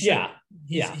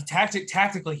 Yeah.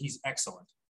 Tactically, he's excellent.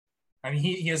 I mean,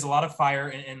 he has a lot of fire,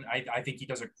 and I think he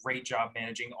does a great job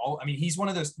managing all. I mean, he's one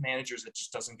of those managers that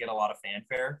just doesn't get a lot of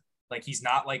fanfare. Like, he's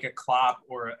not like a Klopp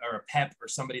or a Pep or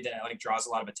somebody that like draws a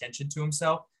lot of attention to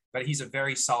himself, but he's a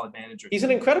very solid manager. He's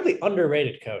an incredibly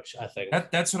underrated coach, I think.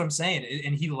 That's what I'm saying.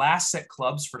 And he lasts at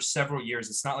clubs for several years.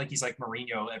 It's not like he's like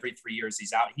Mourinho, every 3 years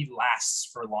he's out. He lasts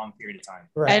for a long period of time.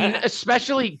 Right. And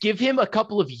especially give him a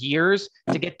couple of years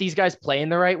to get these guys playing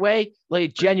the right way,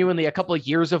 like genuinely a couple of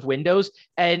years of windows.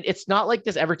 And it's not like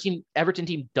this Everton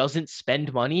team doesn't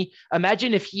spend money.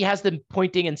 Imagine if he has them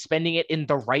pointing and spending it in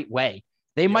the right way.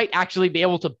 They might actually be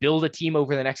able to build a team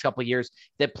over the next couple of years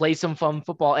that plays some fun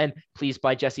football. And please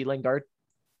buy Jesse Lingard.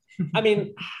 I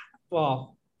mean,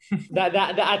 well, that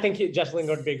I think Jesse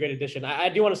Lingard would be a great addition. I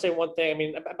do want to say one thing. I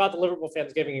mean, about the Liverpool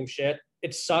fans giving him shit.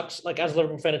 It sucks. Like, as a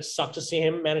Liverpool fan, it sucks to see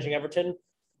him managing Everton.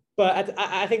 But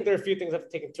I think there are a few things I have to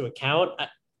take into account.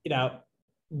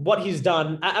 What he's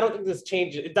done. I don't think this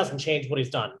changes. It doesn't change what he's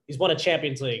done. He's won a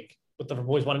Champions League with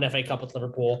Liverpool. He's won an FA Cup with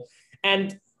Liverpool.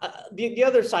 And the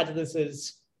other side of this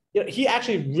is, he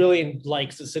actually really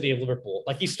likes the city of Liverpool.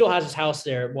 Like, he still has his house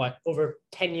there, over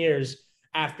 10 years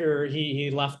after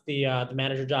he left the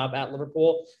manager job at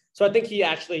Liverpool. So I think he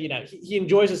actually, he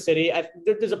enjoys the city.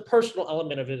 There's a personal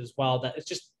element of it as well, that it's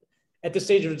just at this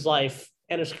stage of his life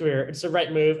and his career, it's the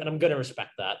right move, and I'm going to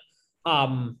respect that.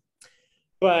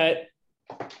 But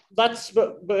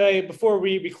before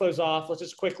we close off, let's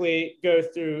just quickly go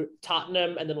through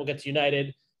Tottenham, and then we'll get to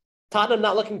United. Tottenham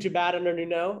not looking too bad under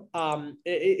Nuno.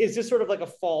 Is this sort of like a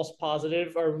false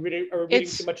positive? Are we reading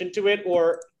too much into it,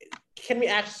 or can we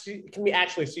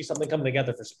actually see something coming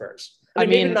together for Spurs? I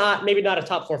mean, maybe not a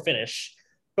top 4 finish,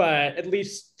 but at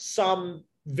least some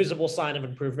visible sign of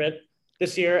improvement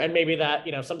this year, and maybe that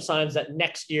some signs that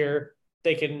next year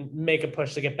they can make a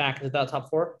push to get back into that top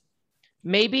 4.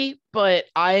 Maybe, but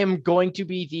I am going to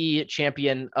be the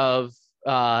champion of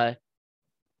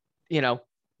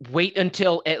wait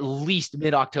until at least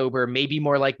mid-October, maybe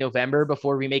more like November,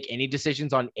 before we make any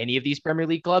decisions on any of these Premier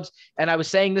League clubs. And I was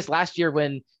saying this last year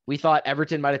when we thought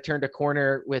Everton might have turned a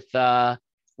corner with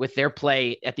their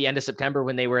play at the end of September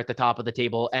when they were at the top of the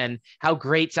table, and how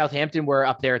great Southampton were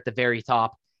up there at the very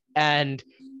top. And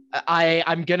I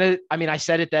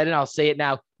said it then and I'll say it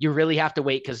now. You really have to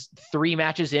wait, because 3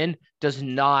 matches in does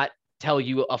not tell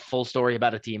you a full story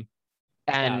about a team.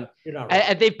 And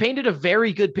they've painted a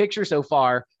very good picture so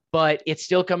far, but it's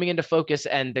still coming into focus.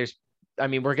 And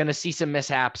we're going to see some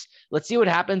mishaps. Let's see what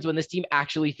happens when this team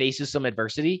actually faces some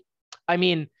adversity. I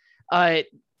mean, the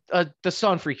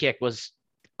Son free kick was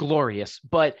glorious,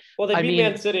 but Well, they I beat mean,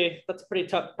 Man City. That's a pretty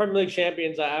tough Premier League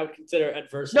champions. I would consider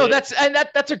adversity. no,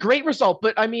 that's a great result.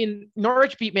 But I mean,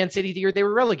 Norwich beat Man City the year they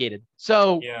were relegated.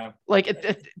 So Yeah. like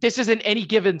this isn't any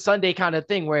given Sunday kind of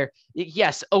thing where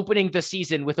yes, opening the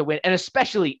season with a win, and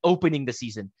especially opening the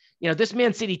season. This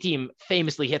Man City team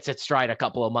famously hits its stride a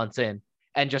couple of months in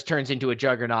and just turns into a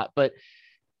juggernaut. But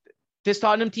this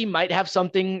Tottenham team might have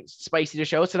something spicy to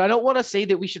show us. And I don't want to say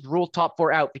that we should rule top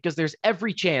four out because there's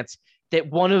every chance that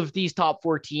one of these top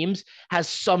four teams has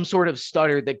some sort of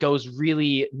stutter that goes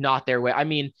really not their way. I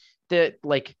mean,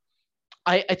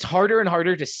 it's harder and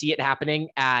harder to see it happening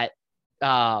at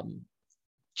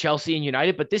Chelsea and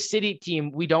United, but this City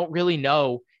team, we don't really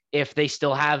know if they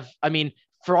still have, I mean,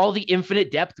 for all the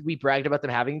infinite depth we bragged about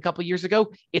them having a couple of years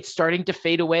ago, it's starting to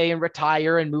fade away and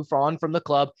retire and move on from the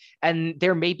club. And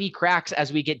there may be cracks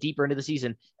as we get deeper into the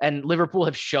season. And Liverpool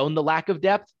have shown the lack of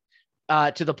depth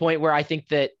to the point where I think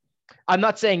that, I'm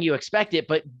not saying you expect it,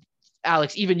 but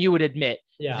Alex, even you would admit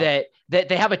that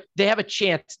they have a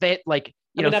chance that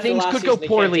things could go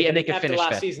poorly and they could finish last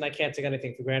fifth. season. I can't take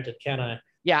anything for granted, can I?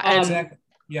 Yeah. Exactly.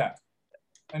 Yeah.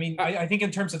 I mean, I think in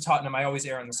terms of Tottenham, I always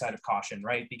err on the side of caution,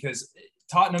 right? Because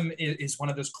Tottenham is one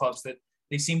of those clubs that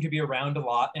they seem to be around a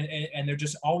lot and they're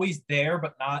just always there,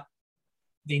 but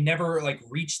they never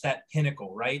reach that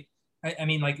pinnacle, right? I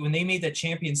mean, when they made that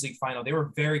Champions League final, they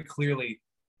were very clearly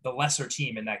the lesser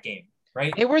team in that game,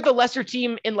 right? They were the lesser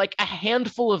team in a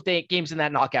handful of games in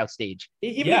that knockout stage.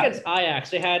 Even against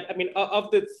Ajax, they had, of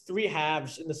the four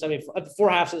halves in the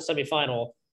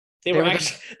semifinal, they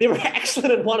were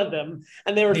excellent in one of them,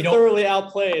 and they were thoroughly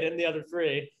outplayed in the other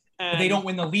three. But they don't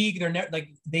win the league. They're never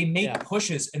they make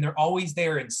pushes, and they're always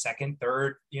there in second,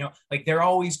 third. They're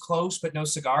always close, but no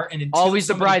cigar. And always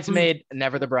the bridesmaid,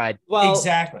 never the bride. Well,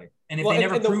 exactly. And if they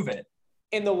never prove it,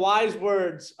 in the wise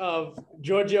words of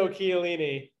Giorgio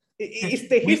Chiellini, it's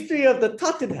the history of the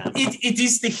Tottenham. It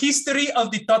is the history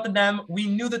of the Tottenham. We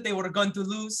knew that they were going to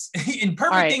lose. In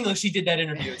perfect English, he did that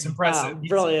interview. It's impressive.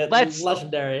 Brilliant.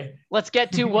 Legendary. Let's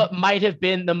get to what might have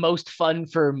been the most fun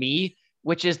for me,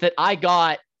 which is that I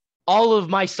got all of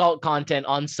my salt content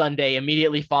on Sunday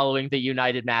immediately following the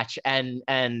United match and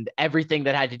everything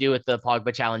that had to do with the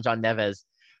Pogba challenge on Neves.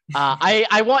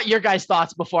 I want your guys'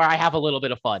 thoughts before I have a little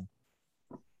bit of fun.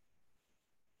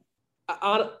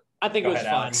 I think it was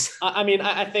fun.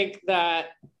 I think that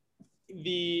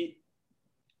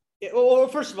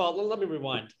first of all, let me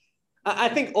rewind. I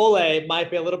think Ole might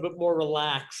be a little bit more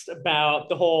relaxed about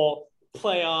the whole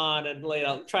play on and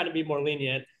trying to be more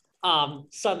lenient.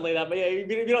 Suddenly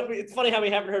it's funny how we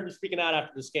haven't heard him speaking out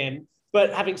after this game.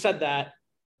 But having said that,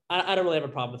 I don't really have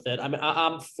a problem with it. I mean,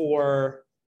 I'm for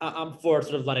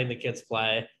sort of letting the kids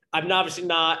play. I'm obviously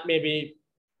not maybe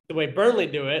the way Burnley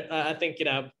do it. I think,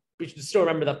 we should still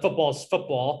remember that football's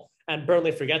football, and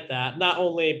Burnley forget that, not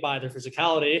only by their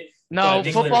physicality. No,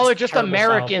 football are just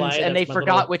Americans, and they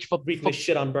forgot which football.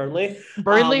 Shit on Burnley.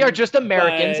 Burnley are just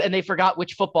Americans, and they forgot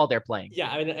which football they're playing. Yeah,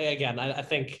 I mean, again, I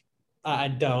think I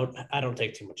don't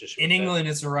take too much issue. In England,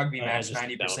 it's a rugby match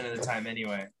 90% of the time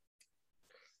anyway.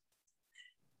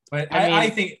 But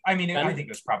I think it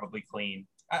was probably clean.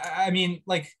 I mean,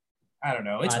 I don't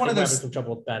know. It's one of those. I'm having some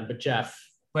trouble with Ben, but Jeff.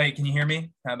 Wait, can you hear me?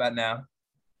 How about now?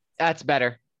 That's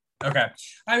better. Okay.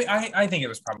 I think it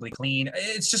was probably clean.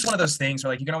 It's just one of those things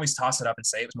where you can always toss it up and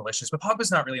say it was malicious, but Pogba's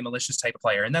not really a malicious type of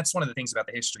player. And that's one of the things about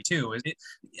the history too, is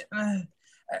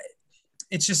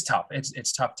it's just tough.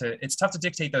 It's tough to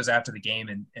dictate those after the game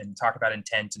and talk about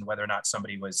intent and whether or not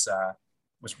somebody was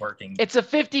working. It's a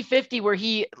 50-50 where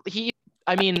he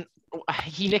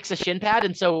nicks a shin pad.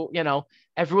 And so,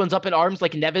 everyone's up in arms.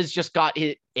 Neves just got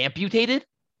it amputated.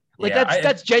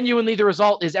 That's genuinely the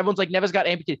result is everyone's Neves got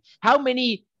amputated. How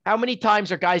many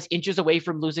times are guys inches away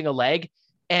from losing a leg?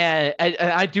 And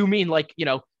I do mean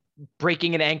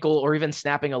breaking an ankle or even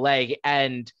snapping a leg.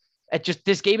 And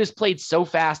this game is played so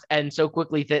fast and so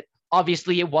quickly that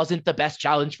obviously it wasn't the best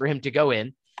challenge for him to go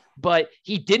in, but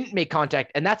he didn't make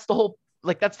contact. And that's the whole,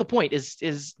 that's the point is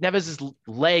Neves's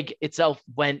leg itself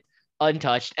went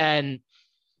untouched. And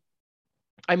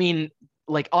I mean,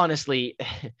 honestly,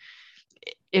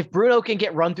 if Bruno can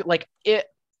get run through,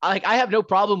 I have no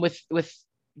problem with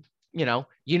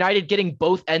United getting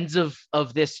both ends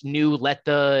of this new let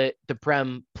the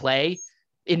Prem play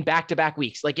in back-to-back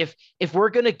weeks. If we're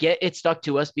gonna get it stuck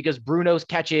to us because Bruno's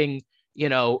catching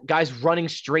guys running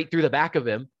straight through the back of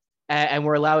him, and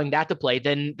we're allowing that to play,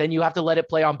 then you have to let it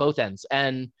play on both ends.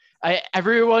 And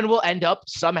everyone will end up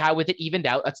somehow with it evened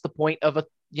out. That's the point of a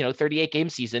 38 game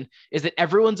season, is that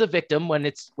everyone's a victim when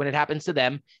it happens to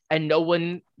them, and no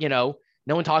one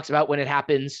No one talks about when it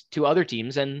happens to other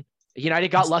teams. And United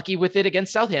got lucky with it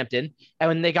against Southampton, and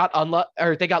when they got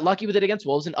lucky with it against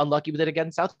Wolves and unlucky with it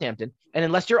against Southampton. And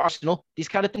unless you're Arsenal, these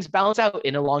kind of things balance out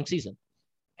in a long season.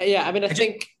 Yeah, I mean, I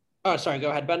think. Oh, sorry. Go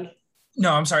ahead, Ben.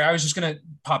 No, I'm sorry. I was just gonna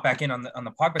pop back in on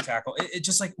the Pogba tackle. It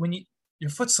just like when your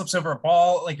foot slips over a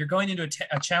ball, like you're going into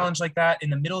a challenge like that in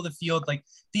the middle of the field. Like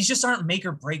these just aren't make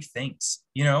or break things,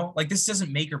 you know. Like this doesn't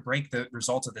make or break the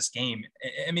results of this game.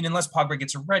 I mean, unless Pogba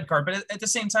gets a red card, but at the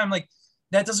same time, like.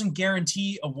 That doesn't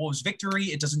guarantee a Wolves victory.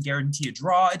 It doesn't guarantee a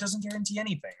draw. It doesn't guarantee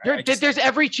anything. There's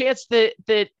every chance that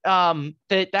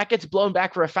gets blown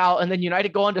back for a foul, and then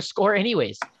United go on to score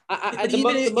anyways.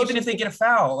 Even if they get a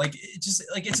foul, like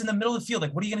it's in the middle of the field.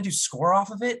 Like, what are you gonna do? Score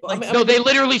off of it? Like, no, they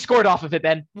literally scored off of it,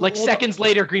 Ben. Like seconds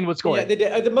later, Greenwood scored. Yeah, they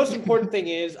did. The most important thing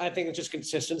is, I think, it's just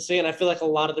consistency, and I feel like a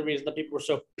lot of the reason that people were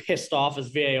so pissed off as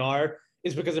VAR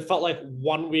is because it felt like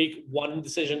 1 week, one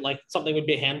decision, like something would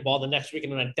be a handball. The next week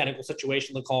in an identical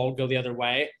situation, the call would go the other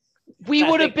way. We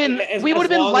would have been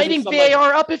lighting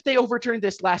VAR up if they overturned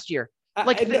this last year. As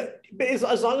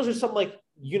long as there's some like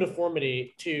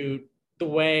uniformity to the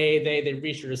way they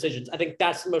reach their decisions, I think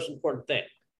that's the most important thing.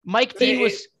 Mike Dean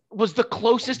was the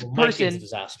closest person.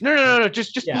 No.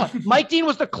 Just yeah. Mike Dean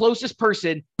was the closest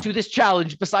person to this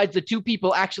challenge besides the two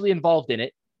people actually involved in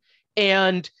it.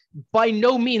 And by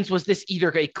no means was this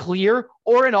either a clear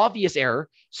or an obvious error.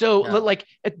 So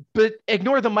but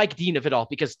ignore the Mike Dean of it all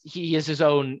because he is his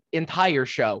own entire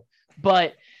show.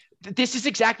 But this is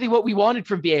exactly what we wanted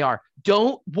from VAR.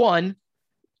 Don't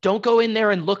go in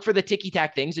there and look for the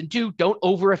ticky-tack things. And 2, don't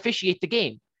over officiate the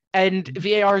game. And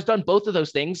VAR has done both of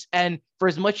those things. And for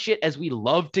as much shit as we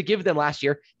love to give them last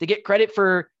year, they get credit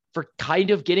for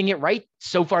kind of getting it right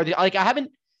so far. Like I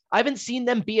haven't seen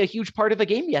them be a huge part of the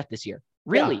game yet this year.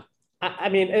 Really. Yeah. I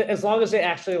mean, as long as they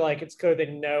actually it's clear they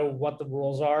know what the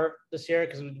rules are this year,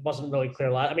 because it wasn't really clear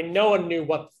last. I mean, no one knew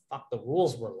what the fuck the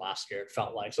rules were last year, it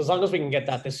felt like. So as long as we can get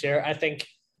that this year, I think,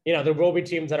 there will be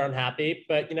teams that are unhappy,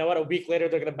 but you know what? A week later,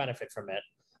 they're going to benefit from it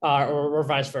or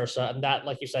vice versa. And that,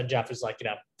 like you said, Jeff, is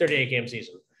 38 game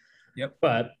season. Yep.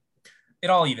 But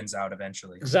it all evens out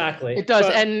eventually. Exactly. It does.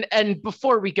 And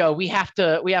before we go, we have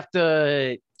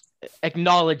to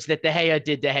acknowledge that De Gea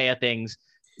did De Gea things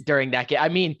during that game. I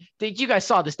mean, you guys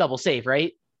saw this double save,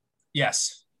 right?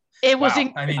 Yes. It was. I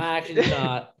mean, I actually did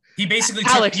not. He basically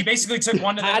took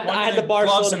one to the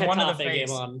gloves and one to the face.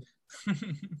 Game on.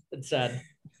 It's sad.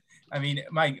 I mean,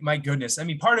 my goodness. I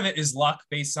mean, part of it is luck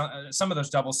based on some of those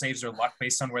double saves are luck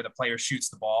based on where the player shoots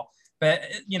the ball. But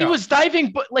he was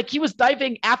diving, but he was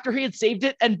diving after he had saved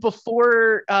it and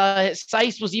before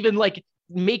Seiss was even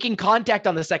making contact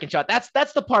on the second shot.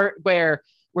 That's the part where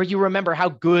you remember how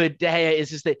good De Gea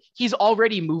is that he's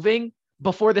already moving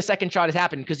before the second shot has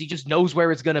happened because he just knows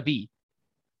where it's going to be.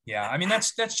 Yeah, I mean,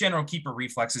 that's general keeper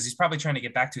reflexes. He's probably trying to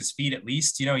get back to his feet at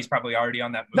least. He's probably already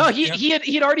on that move. No,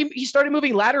 he started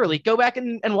moving laterally. Go back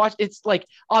and watch. It's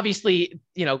obviously,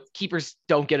 keepers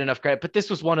don't get enough credit, but this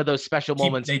was one of those special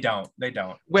moments. They don't.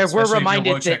 Where especially we're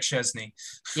reminded that Szczesny.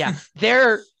 Yeah,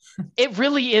 it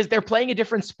really is. They're playing a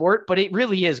different sport, but it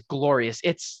really is glorious.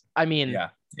 It's, I mean,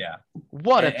 yeah.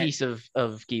 What a piece of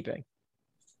keeping.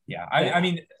 Yeah. I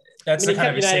mean, that's he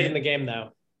kept United in the game, though.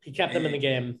 He kept them in the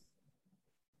game.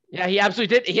 Yeah, he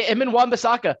absolutely did. Him and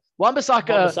Wan-Bissaka.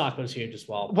 Wan-Bissaka was huge as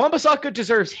well. Wan-Bissaka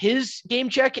deserves his game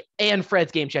check and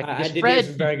Fred's game check. I did hear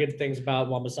some very good things about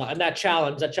Wan-Bissaka. And that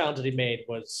challenge that he made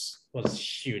was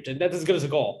huge. And that's as good as a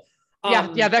goal.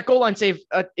 That goal line save.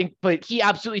 But he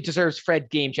absolutely deserves Fred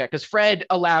game check because Fred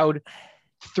allowed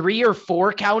 3 or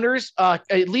 4 counters,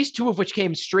 at least 2 of which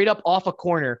came straight up off a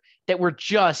corner that were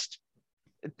just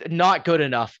not good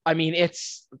enough. I mean,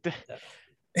 it's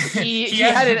he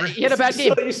had a bad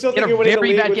game. You still think you're winning the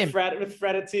league with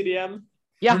Fred at CDM?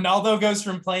 Yeah. Ronaldo goes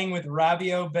from playing with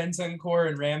Rabiot, Bentancur,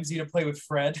 and Ramsey to play with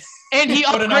Fred. And he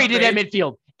upgraded at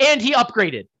midfield. And he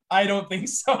upgraded. I don't think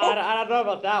so. I don't know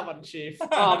about that one, Chief.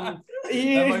 The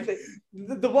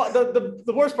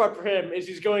worst part for him is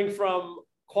he's going from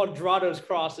Cuadrado's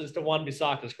crosses to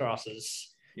Wan-Bissaka's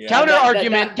crosses. Yeah. Counter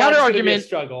argument.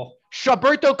 Struggle.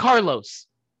 Roberto Carlos.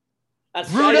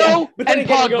 Bruno and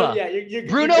Pogba.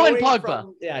 Bruno and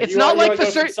Pogba. It's not like the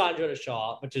Sandro to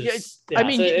Shaw, which is. I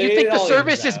mean, you think the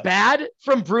service is bad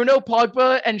from Bruno,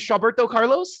 Pogba, and Roberto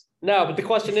Carlos? No, but the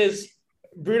question is,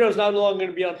 Bruno's no longer going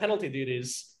to be on penalty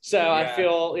duties, so I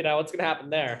feel what's going to happen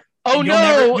there. Oh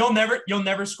no! You'll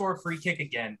never score a free kick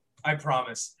again. I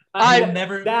promise. You'll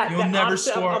never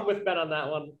score. I'm with Ben on that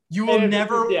one. You will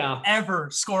never ever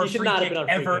score a free kick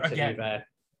ever again.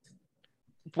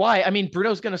 Why? I mean,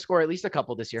 Bruno's going to score at least a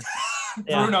couple this year.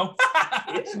 Bruno. No,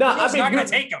 Bruno's not going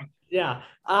to take him. Yeah.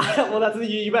 Well, that's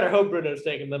you better hope Bruno's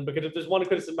taking them, because if there's one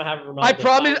criticism I have of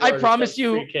Ronaldo, I promise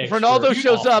you, Ronaldo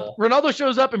shows up. Ronaldo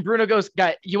shows up, and Bruno goes,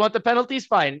 "Guy, you want the penalties?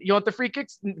 Fine. You want the free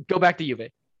kicks? Go back to Juve."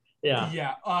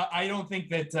 Yeah. I don't think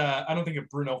that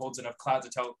Bruno holds enough clout to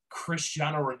tell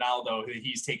Cristiano Ronaldo that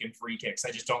he's taking free kicks.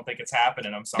 I just don't think it's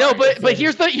happening. I'm sorry. No, but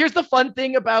here's the fun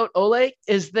thing about Ole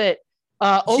is that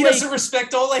Ole, he doesn't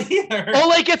respect Ole either.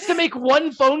 Ole gets to make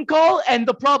one phone call, and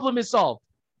the problem is solved.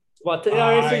 What? So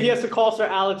he has to call Sir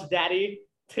Alex Daddy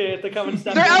to come and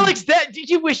step Sir in? Alex, did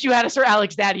you wish you had a Sir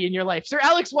Alex Daddy in your life? Sir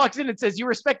Alex walks in and says, "You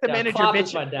respect the manager, Klopp bitch,"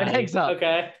 is my and daddy. hangs up.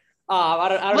 Okay. I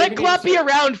don't Let Klopp be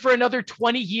around for another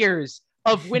 20 years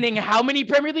of winning how many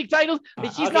Premier League titles?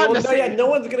 He's not. No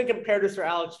one's going to compare to Sir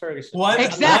Alex Ferguson. One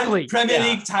Premier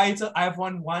League title. I've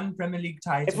won one Premier League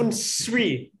title. I've won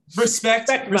 3. Respect.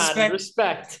 Man,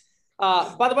 respect.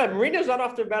 By the way, Mourinho's not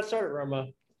off to a bad start at Roma.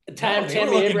 Tammy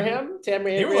Abraham.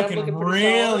 They were looking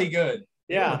really good.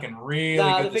 Yeah, looking really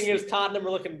good. The thing is, Tottenham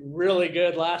were looking really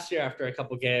good last year after a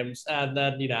couple games, and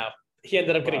then he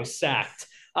ended up getting sacked.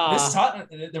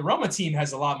 The Roma team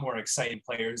has a lot more exciting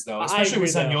players, though, especially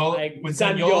with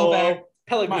Zaniolo.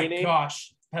 Pellegrini. My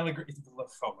gosh, Pellegrini!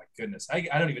 Oh my goodness, I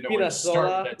don't even know where to start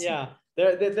with that team.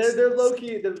 Yeah, they're low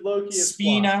key. They're low key.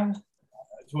 Spina.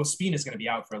 Well, Spina's going to be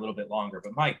out for a little bit longer,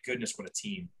 but my goodness, what a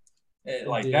team!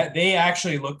 That they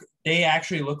actually look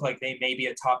like they may be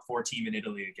a top 4 team in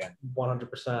Italy again.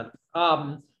 100%.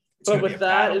 But with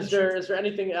that, is there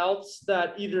anything else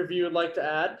that either of you would like to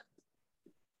add?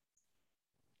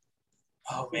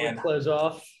 Oh man, close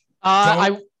off.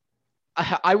 I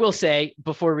will say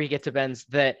before we get to Ben's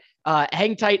that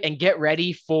hang tight and get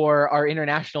ready for our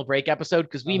international break episode,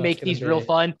 because we make these real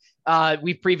fun.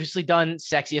 We've previously done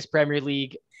sexiest Premier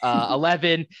League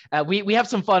 11. We have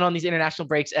some fun on these international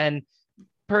breaks, and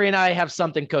Puri and I have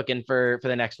something cooking for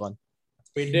the next one.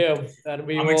 We do, and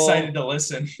I'm excited to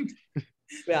listen.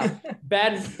 Yeah,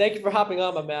 Ben, thank you for hopping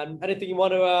on, my man. Anything you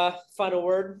want to final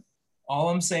word? All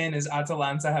I'm saying is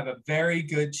Atalanta have a very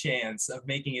good chance of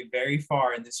making it very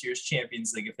far in this year's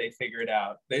Champions League if they figure it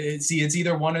out. It's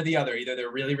either one or the other. Either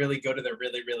they're really, really good or they're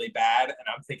really, really bad. And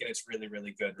I'm thinking it's really,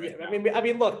 really good right now. I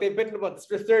mean, look, they've been about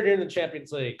their 3rd year in the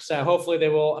Champions League, so hopefully they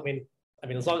will. I mean,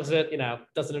 as long as it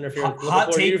doesn't interfere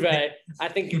with Juve, I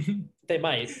think they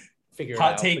might figure it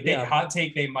out. Hot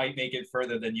take. They might make it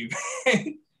further than Juve.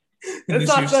 That's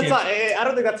not. I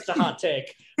don't think that's such a hot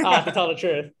take. To tell the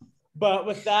truth. But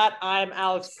with that, I'm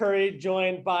Alex Puri,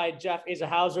 joined by Jeff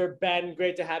Azahauser. Ben,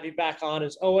 great to have you back on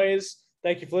as always.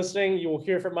 Thank you for listening. You will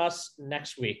hear from us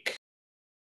next week.